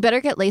blind. We better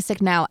get LASIK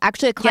now.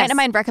 Actually, a client of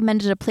mine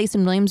recommended a place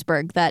in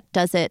Williamsburg that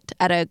does it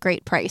at a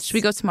great price. Should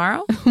we go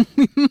tomorrow?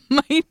 We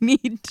might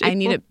need to. I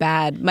need it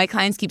bad. My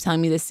clients keep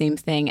telling me the same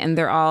thing, and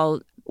they're all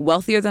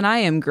wealthier than I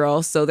am,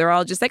 girl. So they're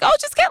all just like, oh,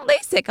 just get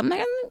LASIK. I'm like,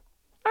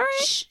 all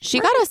right. She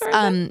got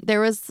us, there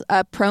was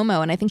a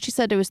promo, and I think she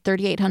said it was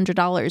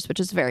 $3,800, which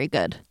is very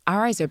good.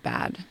 Our eyes are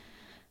bad.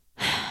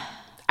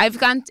 I've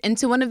gone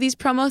into one of these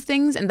promo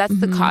things, and that's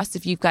the cost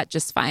if you've got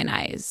just fine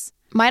eyes.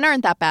 Mine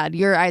aren't that bad.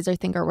 Your eyes, I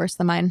think, are worse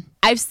than mine.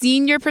 I've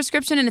seen your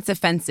prescription, and it's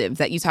offensive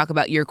that you talk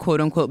about your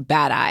quote-unquote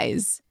bad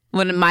eyes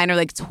when mine are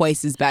like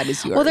twice as bad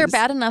as yours. Well, they're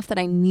bad enough that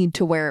I need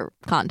to wear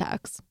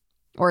contacts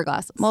or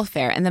glasses. Well,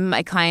 fair. And then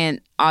my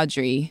client,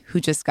 Audrey,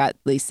 who just got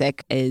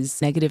LASIK, is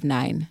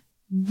 -9.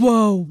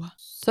 Whoa.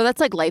 So that's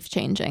like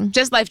life-changing.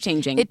 Just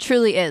life-changing. It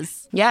truly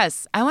is.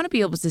 Yes. I want to be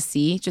able to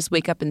see, just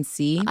wake up and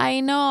see. I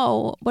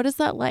know. What is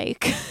that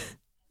like?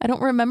 I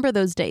don't remember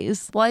those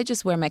days. Well, I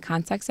just wear my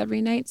contacts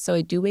every night, so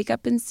I do wake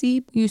up and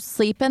see. You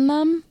sleep in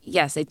them?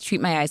 Yes, I treat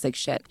my eyes like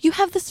shit. You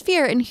have this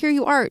fear, and here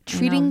you are,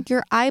 treating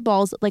your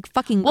eyeballs like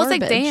fucking garbage. Well,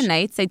 it's like day and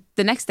night.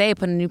 The next day, I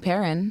put a new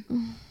pair in.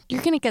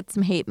 You're going to get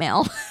some hate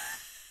mail.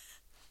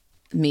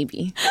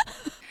 Maybe.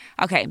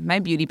 Okay, my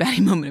beauty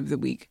baddie moment of the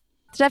week.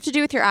 Did it have to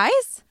do with your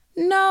eyes?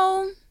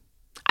 No.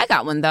 I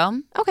got one, though.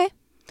 Okay.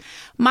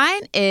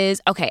 Mine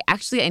is,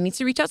 actually, I need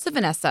to reach out to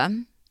Vanessa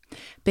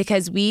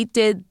because we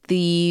did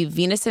the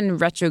Venus in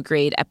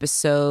retrograde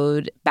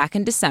episode back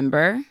in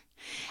December.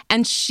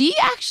 And she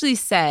actually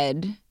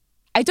said,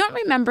 I don't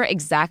remember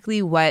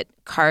exactly what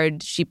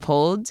card she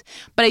pulled,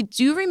 but I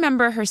do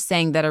remember her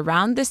saying that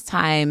around this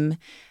time,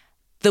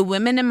 the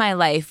women in my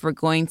life were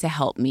going to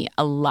help me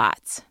a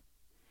lot.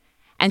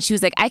 And she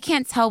was like, I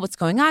can't tell what's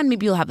going on.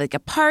 Maybe you'll have like a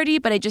party,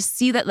 but I just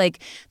see that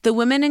like the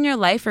women in your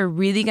life are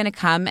really going to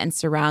come and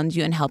surround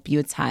you and help you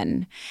a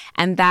ton.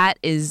 And that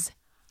is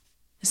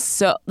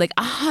so like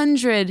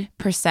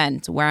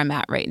 100% where I'm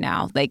at right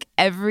now. Like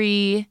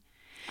I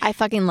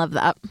fucking love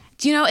that.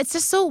 Do you know, it's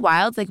just so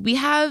wild. Like we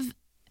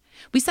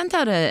sent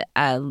out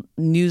a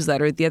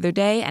newsletter the other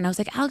day and I was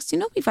like, Alex, do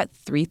you know we've got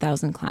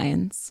 3,000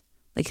 clients?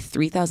 Like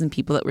 3,000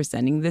 people that we're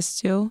sending this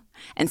to,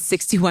 and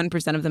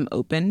 61% of them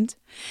opened.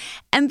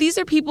 And these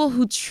are people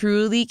who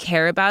truly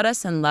care about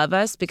us and love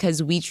us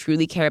because we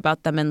truly care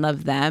about them and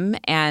love them.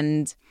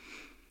 And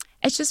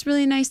it's just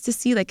really nice to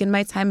see, like in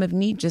my time of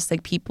need, just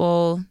like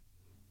people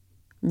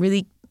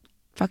really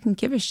fucking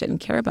give a shit and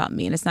care about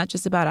me. And it's not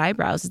just about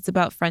eyebrows. It's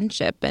about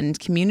friendship and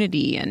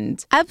community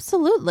and...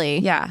 Absolutely.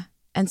 Yeah.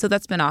 And so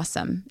that's been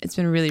awesome. It's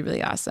been really,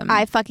 really awesome.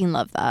 I fucking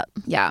love that.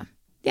 Yeah.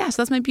 Yeah,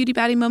 so that's my beauty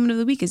baddie moment of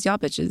the week is y'all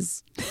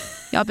bitches.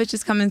 Y'all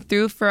bitches coming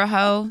through for a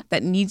hoe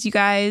that needs you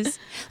guys.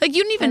 Like,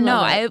 you don't even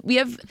know. We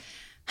have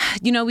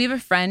a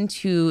friend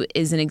who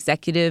is an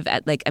executive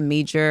at like a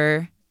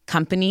major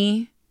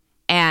company.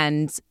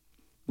 And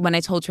when I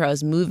told her I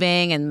was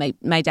moving and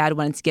my dad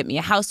wanted to get me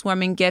a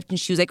housewarming gift, and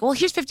she was like, well,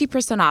 here's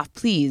 50% off,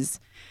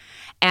 please.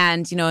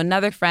 And,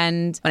 another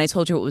friend, when I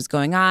told her what was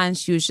going on,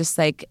 she was just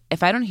like,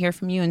 if I don't hear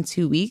from you in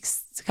 2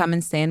 weeks to come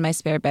and stay in my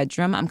spare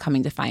bedroom, I'm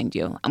coming to find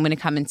you. I'm going to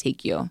come and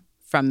take you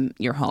from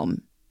your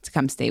home to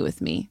come stay with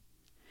me.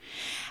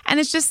 And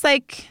it's just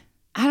like,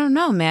 I don't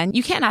know, man.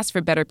 You can't ask for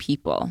better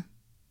people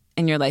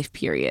in your life,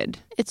 period.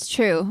 It's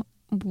true.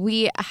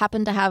 We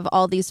happen to have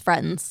all these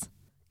friends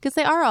because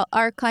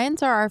our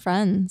clients are our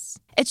friends.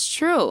 It's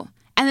true.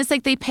 And it's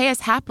like they pay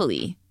us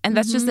happily. And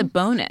that's just a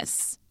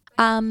bonus.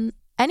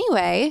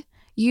 Anyway...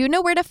 You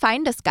know where to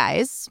find us,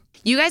 guys.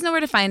 You guys know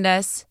where to find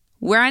us.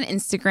 We're on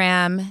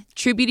Instagram,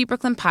 True Beauty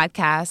Brooklyn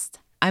Podcast.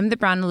 I'm the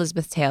Brown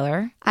Elizabeth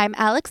Taylor. I'm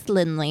Alex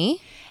Lindley.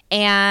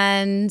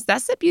 And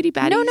that's the Beauty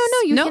Baddies. No.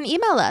 You can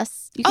email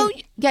us. You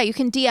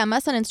can DM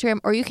us on Instagram,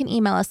 or you can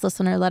email us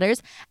listener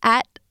letters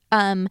at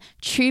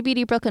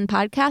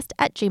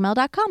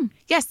truebeautybrooklynpodcast@gmail.com.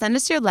 Yeah, send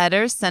us your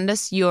letters. Send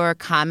us your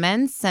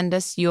comments. Send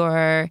us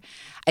your,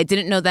 I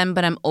didn't know them,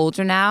 but I'm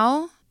older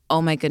now.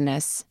 Oh, my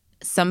goodness.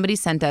 Somebody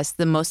sent us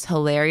the most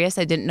hilarious,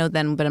 I didn't know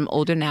then, but I'm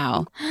older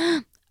now.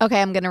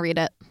 Okay, I'm going to read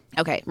it.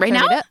 Okay, right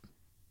now?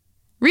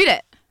 Read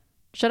it.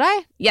 Should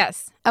I?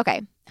 Yes.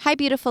 Okay. Hi,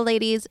 beautiful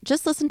ladies.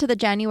 Just listened to the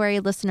January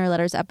listener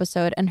letters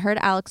episode and heard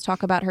Alex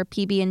talk about her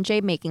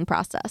PB&J making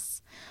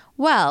process.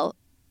 Well,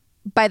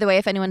 by the way,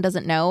 if anyone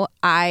doesn't know,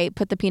 I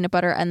put the peanut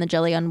butter and the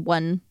jelly on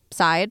one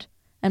side.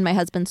 And my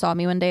husband saw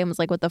me one day and was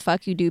like, what the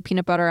fuck? You do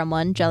peanut butter on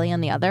one, jelly on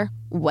the other?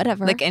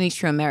 Whatever. Like any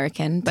true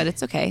American, but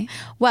it's okay.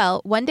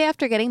 Well, one day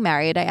after getting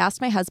married, I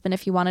asked my husband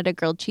if he wanted a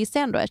grilled cheese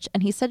sandwich,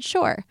 and he said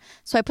sure.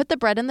 So I put the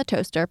bread in the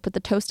toaster, put the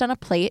toast on a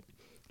plate,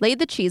 laid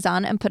the cheese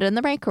on, and put it in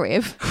the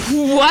microwave.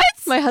 What?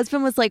 My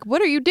husband was like,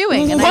 what are you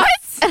doing? And what?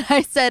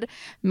 I said,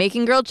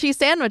 making grilled cheese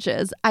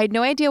sandwiches. I had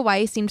no idea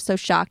why he seemed so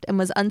shocked and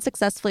was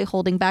unsuccessfully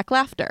holding back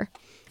laughter.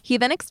 He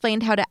then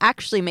explained how to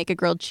actually make a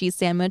grilled cheese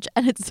sandwich,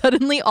 and it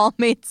suddenly all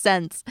made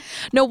sense.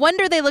 No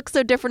wonder they look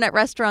so different at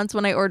restaurants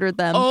when I ordered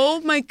them. Oh,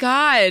 my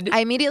God. I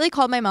immediately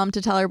called my mom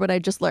to tell her what I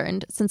just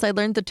learned, since I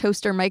learned the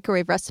toaster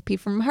microwave recipe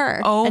from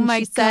her. Oh, and my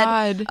she said,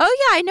 God. oh,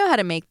 yeah, I know how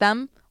to make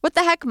them. What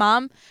the heck,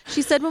 Mom?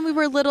 She said when we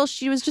were little,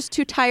 she was just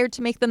too tired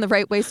to make them the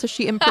right way, so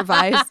she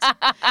improvised.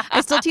 I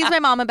still tease my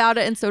mom about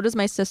it, and so does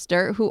my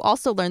sister, who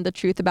also learned the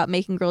truth about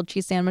making grilled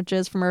cheese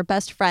sandwiches from her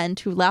best friend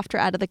who laughed her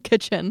out of the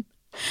kitchen.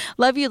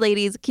 Love you,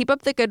 ladies. Keep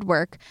up the good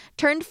work.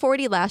 Turned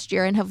 40 last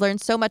year and have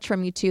learned so much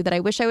from you two that I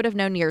wish I would have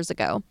known years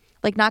ago.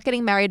 Like not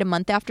getting married a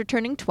month after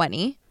turning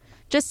 20.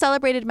 Just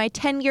celebrated my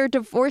 10-year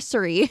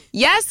divorcery.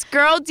 Yes,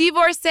 girl,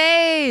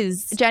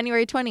 divorces.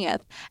 January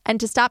 20th. And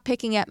to stop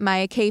picking at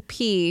my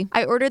KP,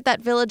 I ordered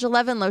that Village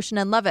 11 lotion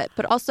and love it,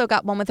 but also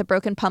got one with a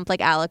broken pump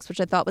like Alex, which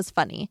I thought was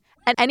funny.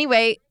 And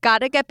anyway,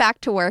 gotta get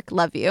back to work.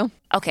 Love you.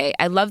 Okay,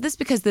 I love this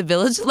because the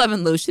Village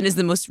 11 lotion is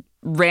the most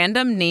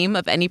random name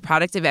of any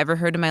product I've ever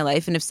heard in my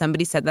life. And if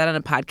somebody said that on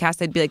a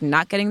podcast, I'd be like,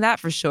 not getting that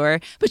for sure.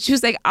 But she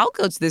was like, I'll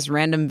go to this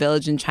random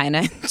village in China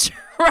and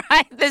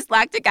try this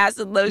lactic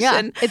acid lotion.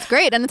 Yeah, it's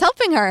great. And it's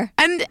helping her.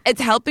 And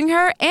it's helping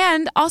her,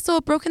 and also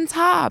a broken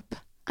top.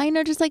 I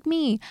know, just like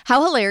me.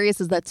 How hilarious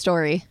is that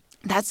story?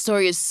 That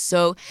story is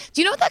so...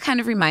 Do you know what that kind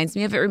of reminds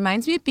me of? It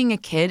reminds me of being a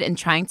kid and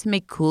trying to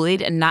make Kool-Aid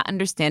and not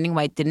understanding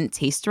why it didn't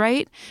taste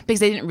right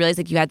because I didn't realize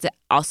like you had to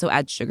also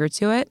add sugar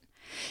to it.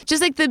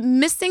 Just like the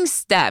missing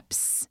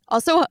steps.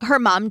 Also, her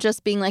mom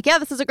just being like, yeah,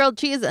 this is a grilled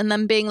cheese, and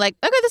then being like,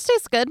 okay, this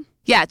tastes good.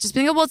 Yeah, just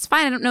being like, well, it's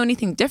fine. I don't know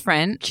anything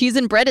different. Cheese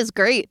and bread is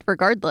great,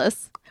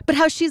 regardless. But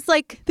how she's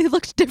like, they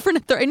looked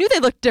different I knew they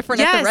looked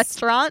different at the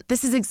restaurant.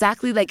 This is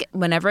exactly like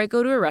whenever I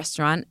go to a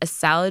restaurant, a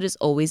salad is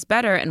always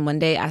better. And one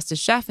day I asked a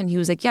chef and he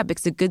was like, yeah,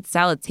 because a good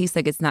salad tastes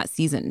like it's not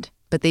seasoned.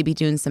 but they be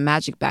doing some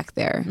magic back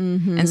there.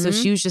 And so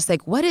she was just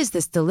like, what is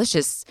this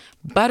delicious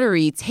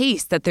buttery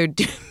taste that they're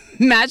doing,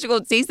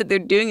 magical taste that they're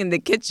doing in the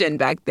kitchen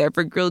back there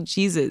for grilled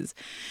cheeses?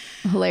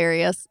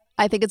 Hilarious.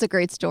 I think it's a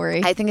great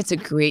story. I think it's a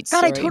great God,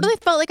 story. I totally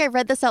felt like I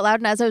read this out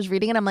loud, and as I was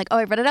reading it, I'm like, oh,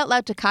 I read it out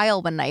loud to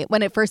Kyle one night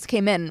when it first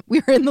came in.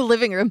 We were in the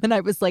living room, and I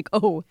was like,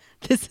 oh,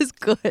 this is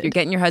good. You're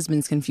getting your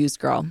husbands confused,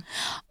 girl.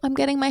 I'm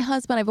getting my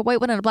husband. I have a white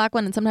one and a black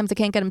one, and sometimes I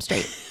can't get him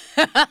straight.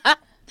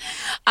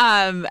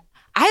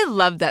 I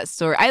love that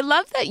story. I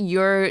love that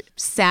your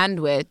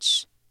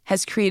sandwich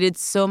has created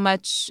so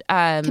much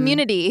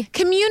Community.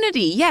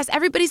 Yes,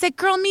 everybody's like,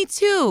 girl, me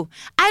too.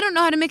 I don't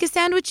know how to make a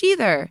sandwich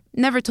either.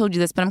 Never told you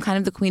this, but I'm kind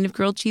of the queen of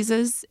grilled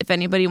cheeses, if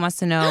anybody wants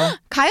to know.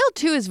 Kyle,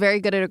 too, is very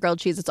good at a grilled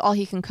cheese. It's all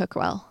he can cook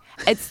well.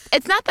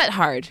 It's not that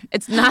hard.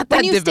 It's not that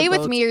When you difficult. stay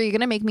with me, are you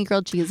going to make me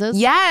grilled cheeses?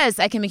 Yes,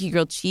 I can make you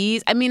grilled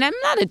cheese. I mean, I'm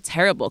not a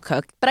terrible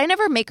cook. But I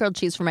never make grilled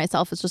cheese for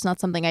myself. It's just not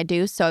something I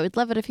do. So I would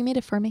love it if you made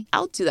it for me.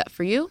 I'll do that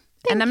for you.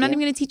 And I'm not even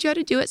going to teach you how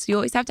to do it, so you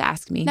always have to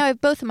ask me. Now I have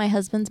both of my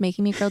husbands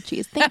making me grilled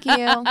cheese. Thank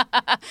you.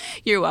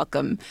 You're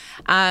welcome.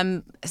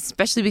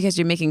 Especially because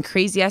you're making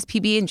crazy-ass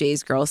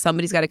PB&Js, girl.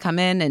 Somebody's got to come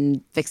in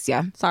and fix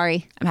you.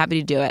 Sorry. I'm happy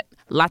to do it.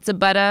 Lots of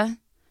butter,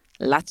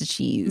 lots of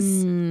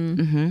cheese.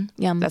 Yum.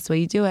 That's the way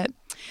you do it.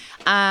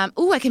 I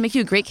can make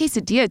you a great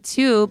quesadilla,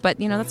 too, but,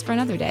 that's for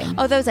another day.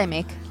 Oh, those I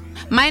make.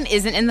 Mine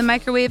isn't in the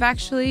microwave,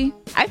 actually.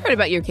 I've heard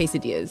about your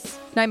quesadillas.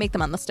 No, I make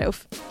them on the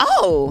stove.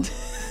 Oh.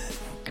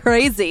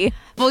 Crazy.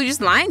 Well, you're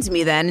just lying to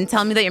me then and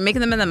telling me that you're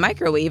making them in the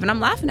microwave, and I'm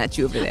laughing at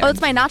you over there. Oh,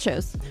 it's my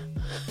nachos.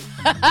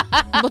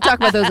 We'll talk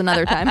about those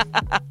another time.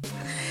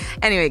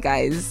 Anyway,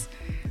 guys,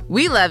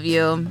 we love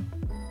you.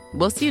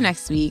 We'll see you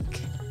next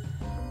week.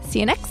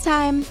 See you next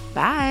time.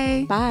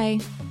 Bye. Bye.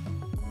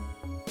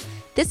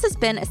 This has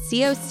been a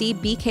COC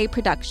BK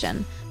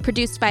production,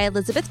 produced by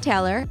Elizabeth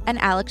Taylor and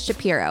Alex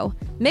Shapiro,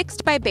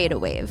 mixed by Beta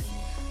Wave.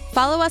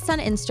 Follow us on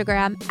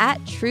Instagram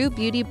at True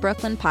Beauty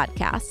Brooklyn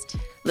Podcast.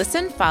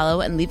 Listen,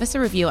 follow, and leave us a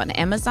review on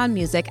Amazon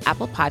Music,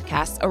 Apple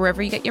Podcasts, or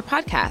wherever you get your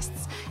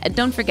podcasts. And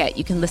don't forget,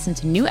 you can listen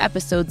to new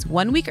episodes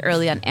 1 week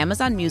early on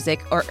Amazon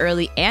Music, or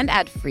early and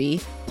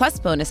ad-free, plus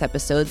bonus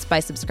episodes by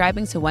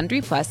subscribing to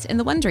Wondery Plus in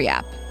the Wondery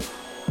app.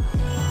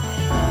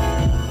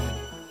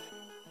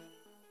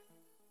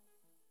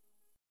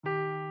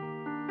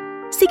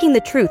 Seeking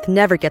the truth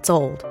never gets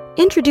old.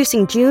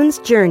 Introducing June's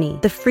Journey,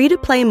 the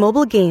free-to-play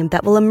mobile game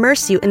that will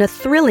immerse you in a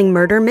thrilling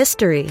murder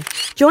mystery.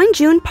 Join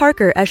June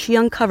Parker as she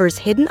uncovers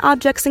hidden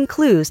objects and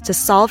clues to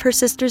solve her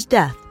sister's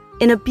death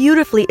in a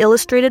beautifully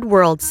illustrated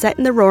world set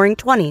in the Roaring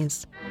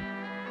 '20s.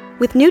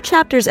 With new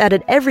chapters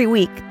added every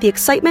week, the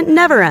excitement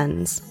never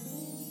ends.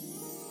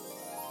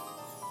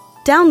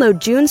 Download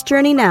June's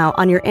Journey now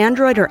on your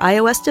Android or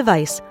iOS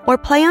device, or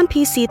play on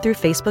PC through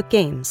Facebook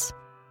Games.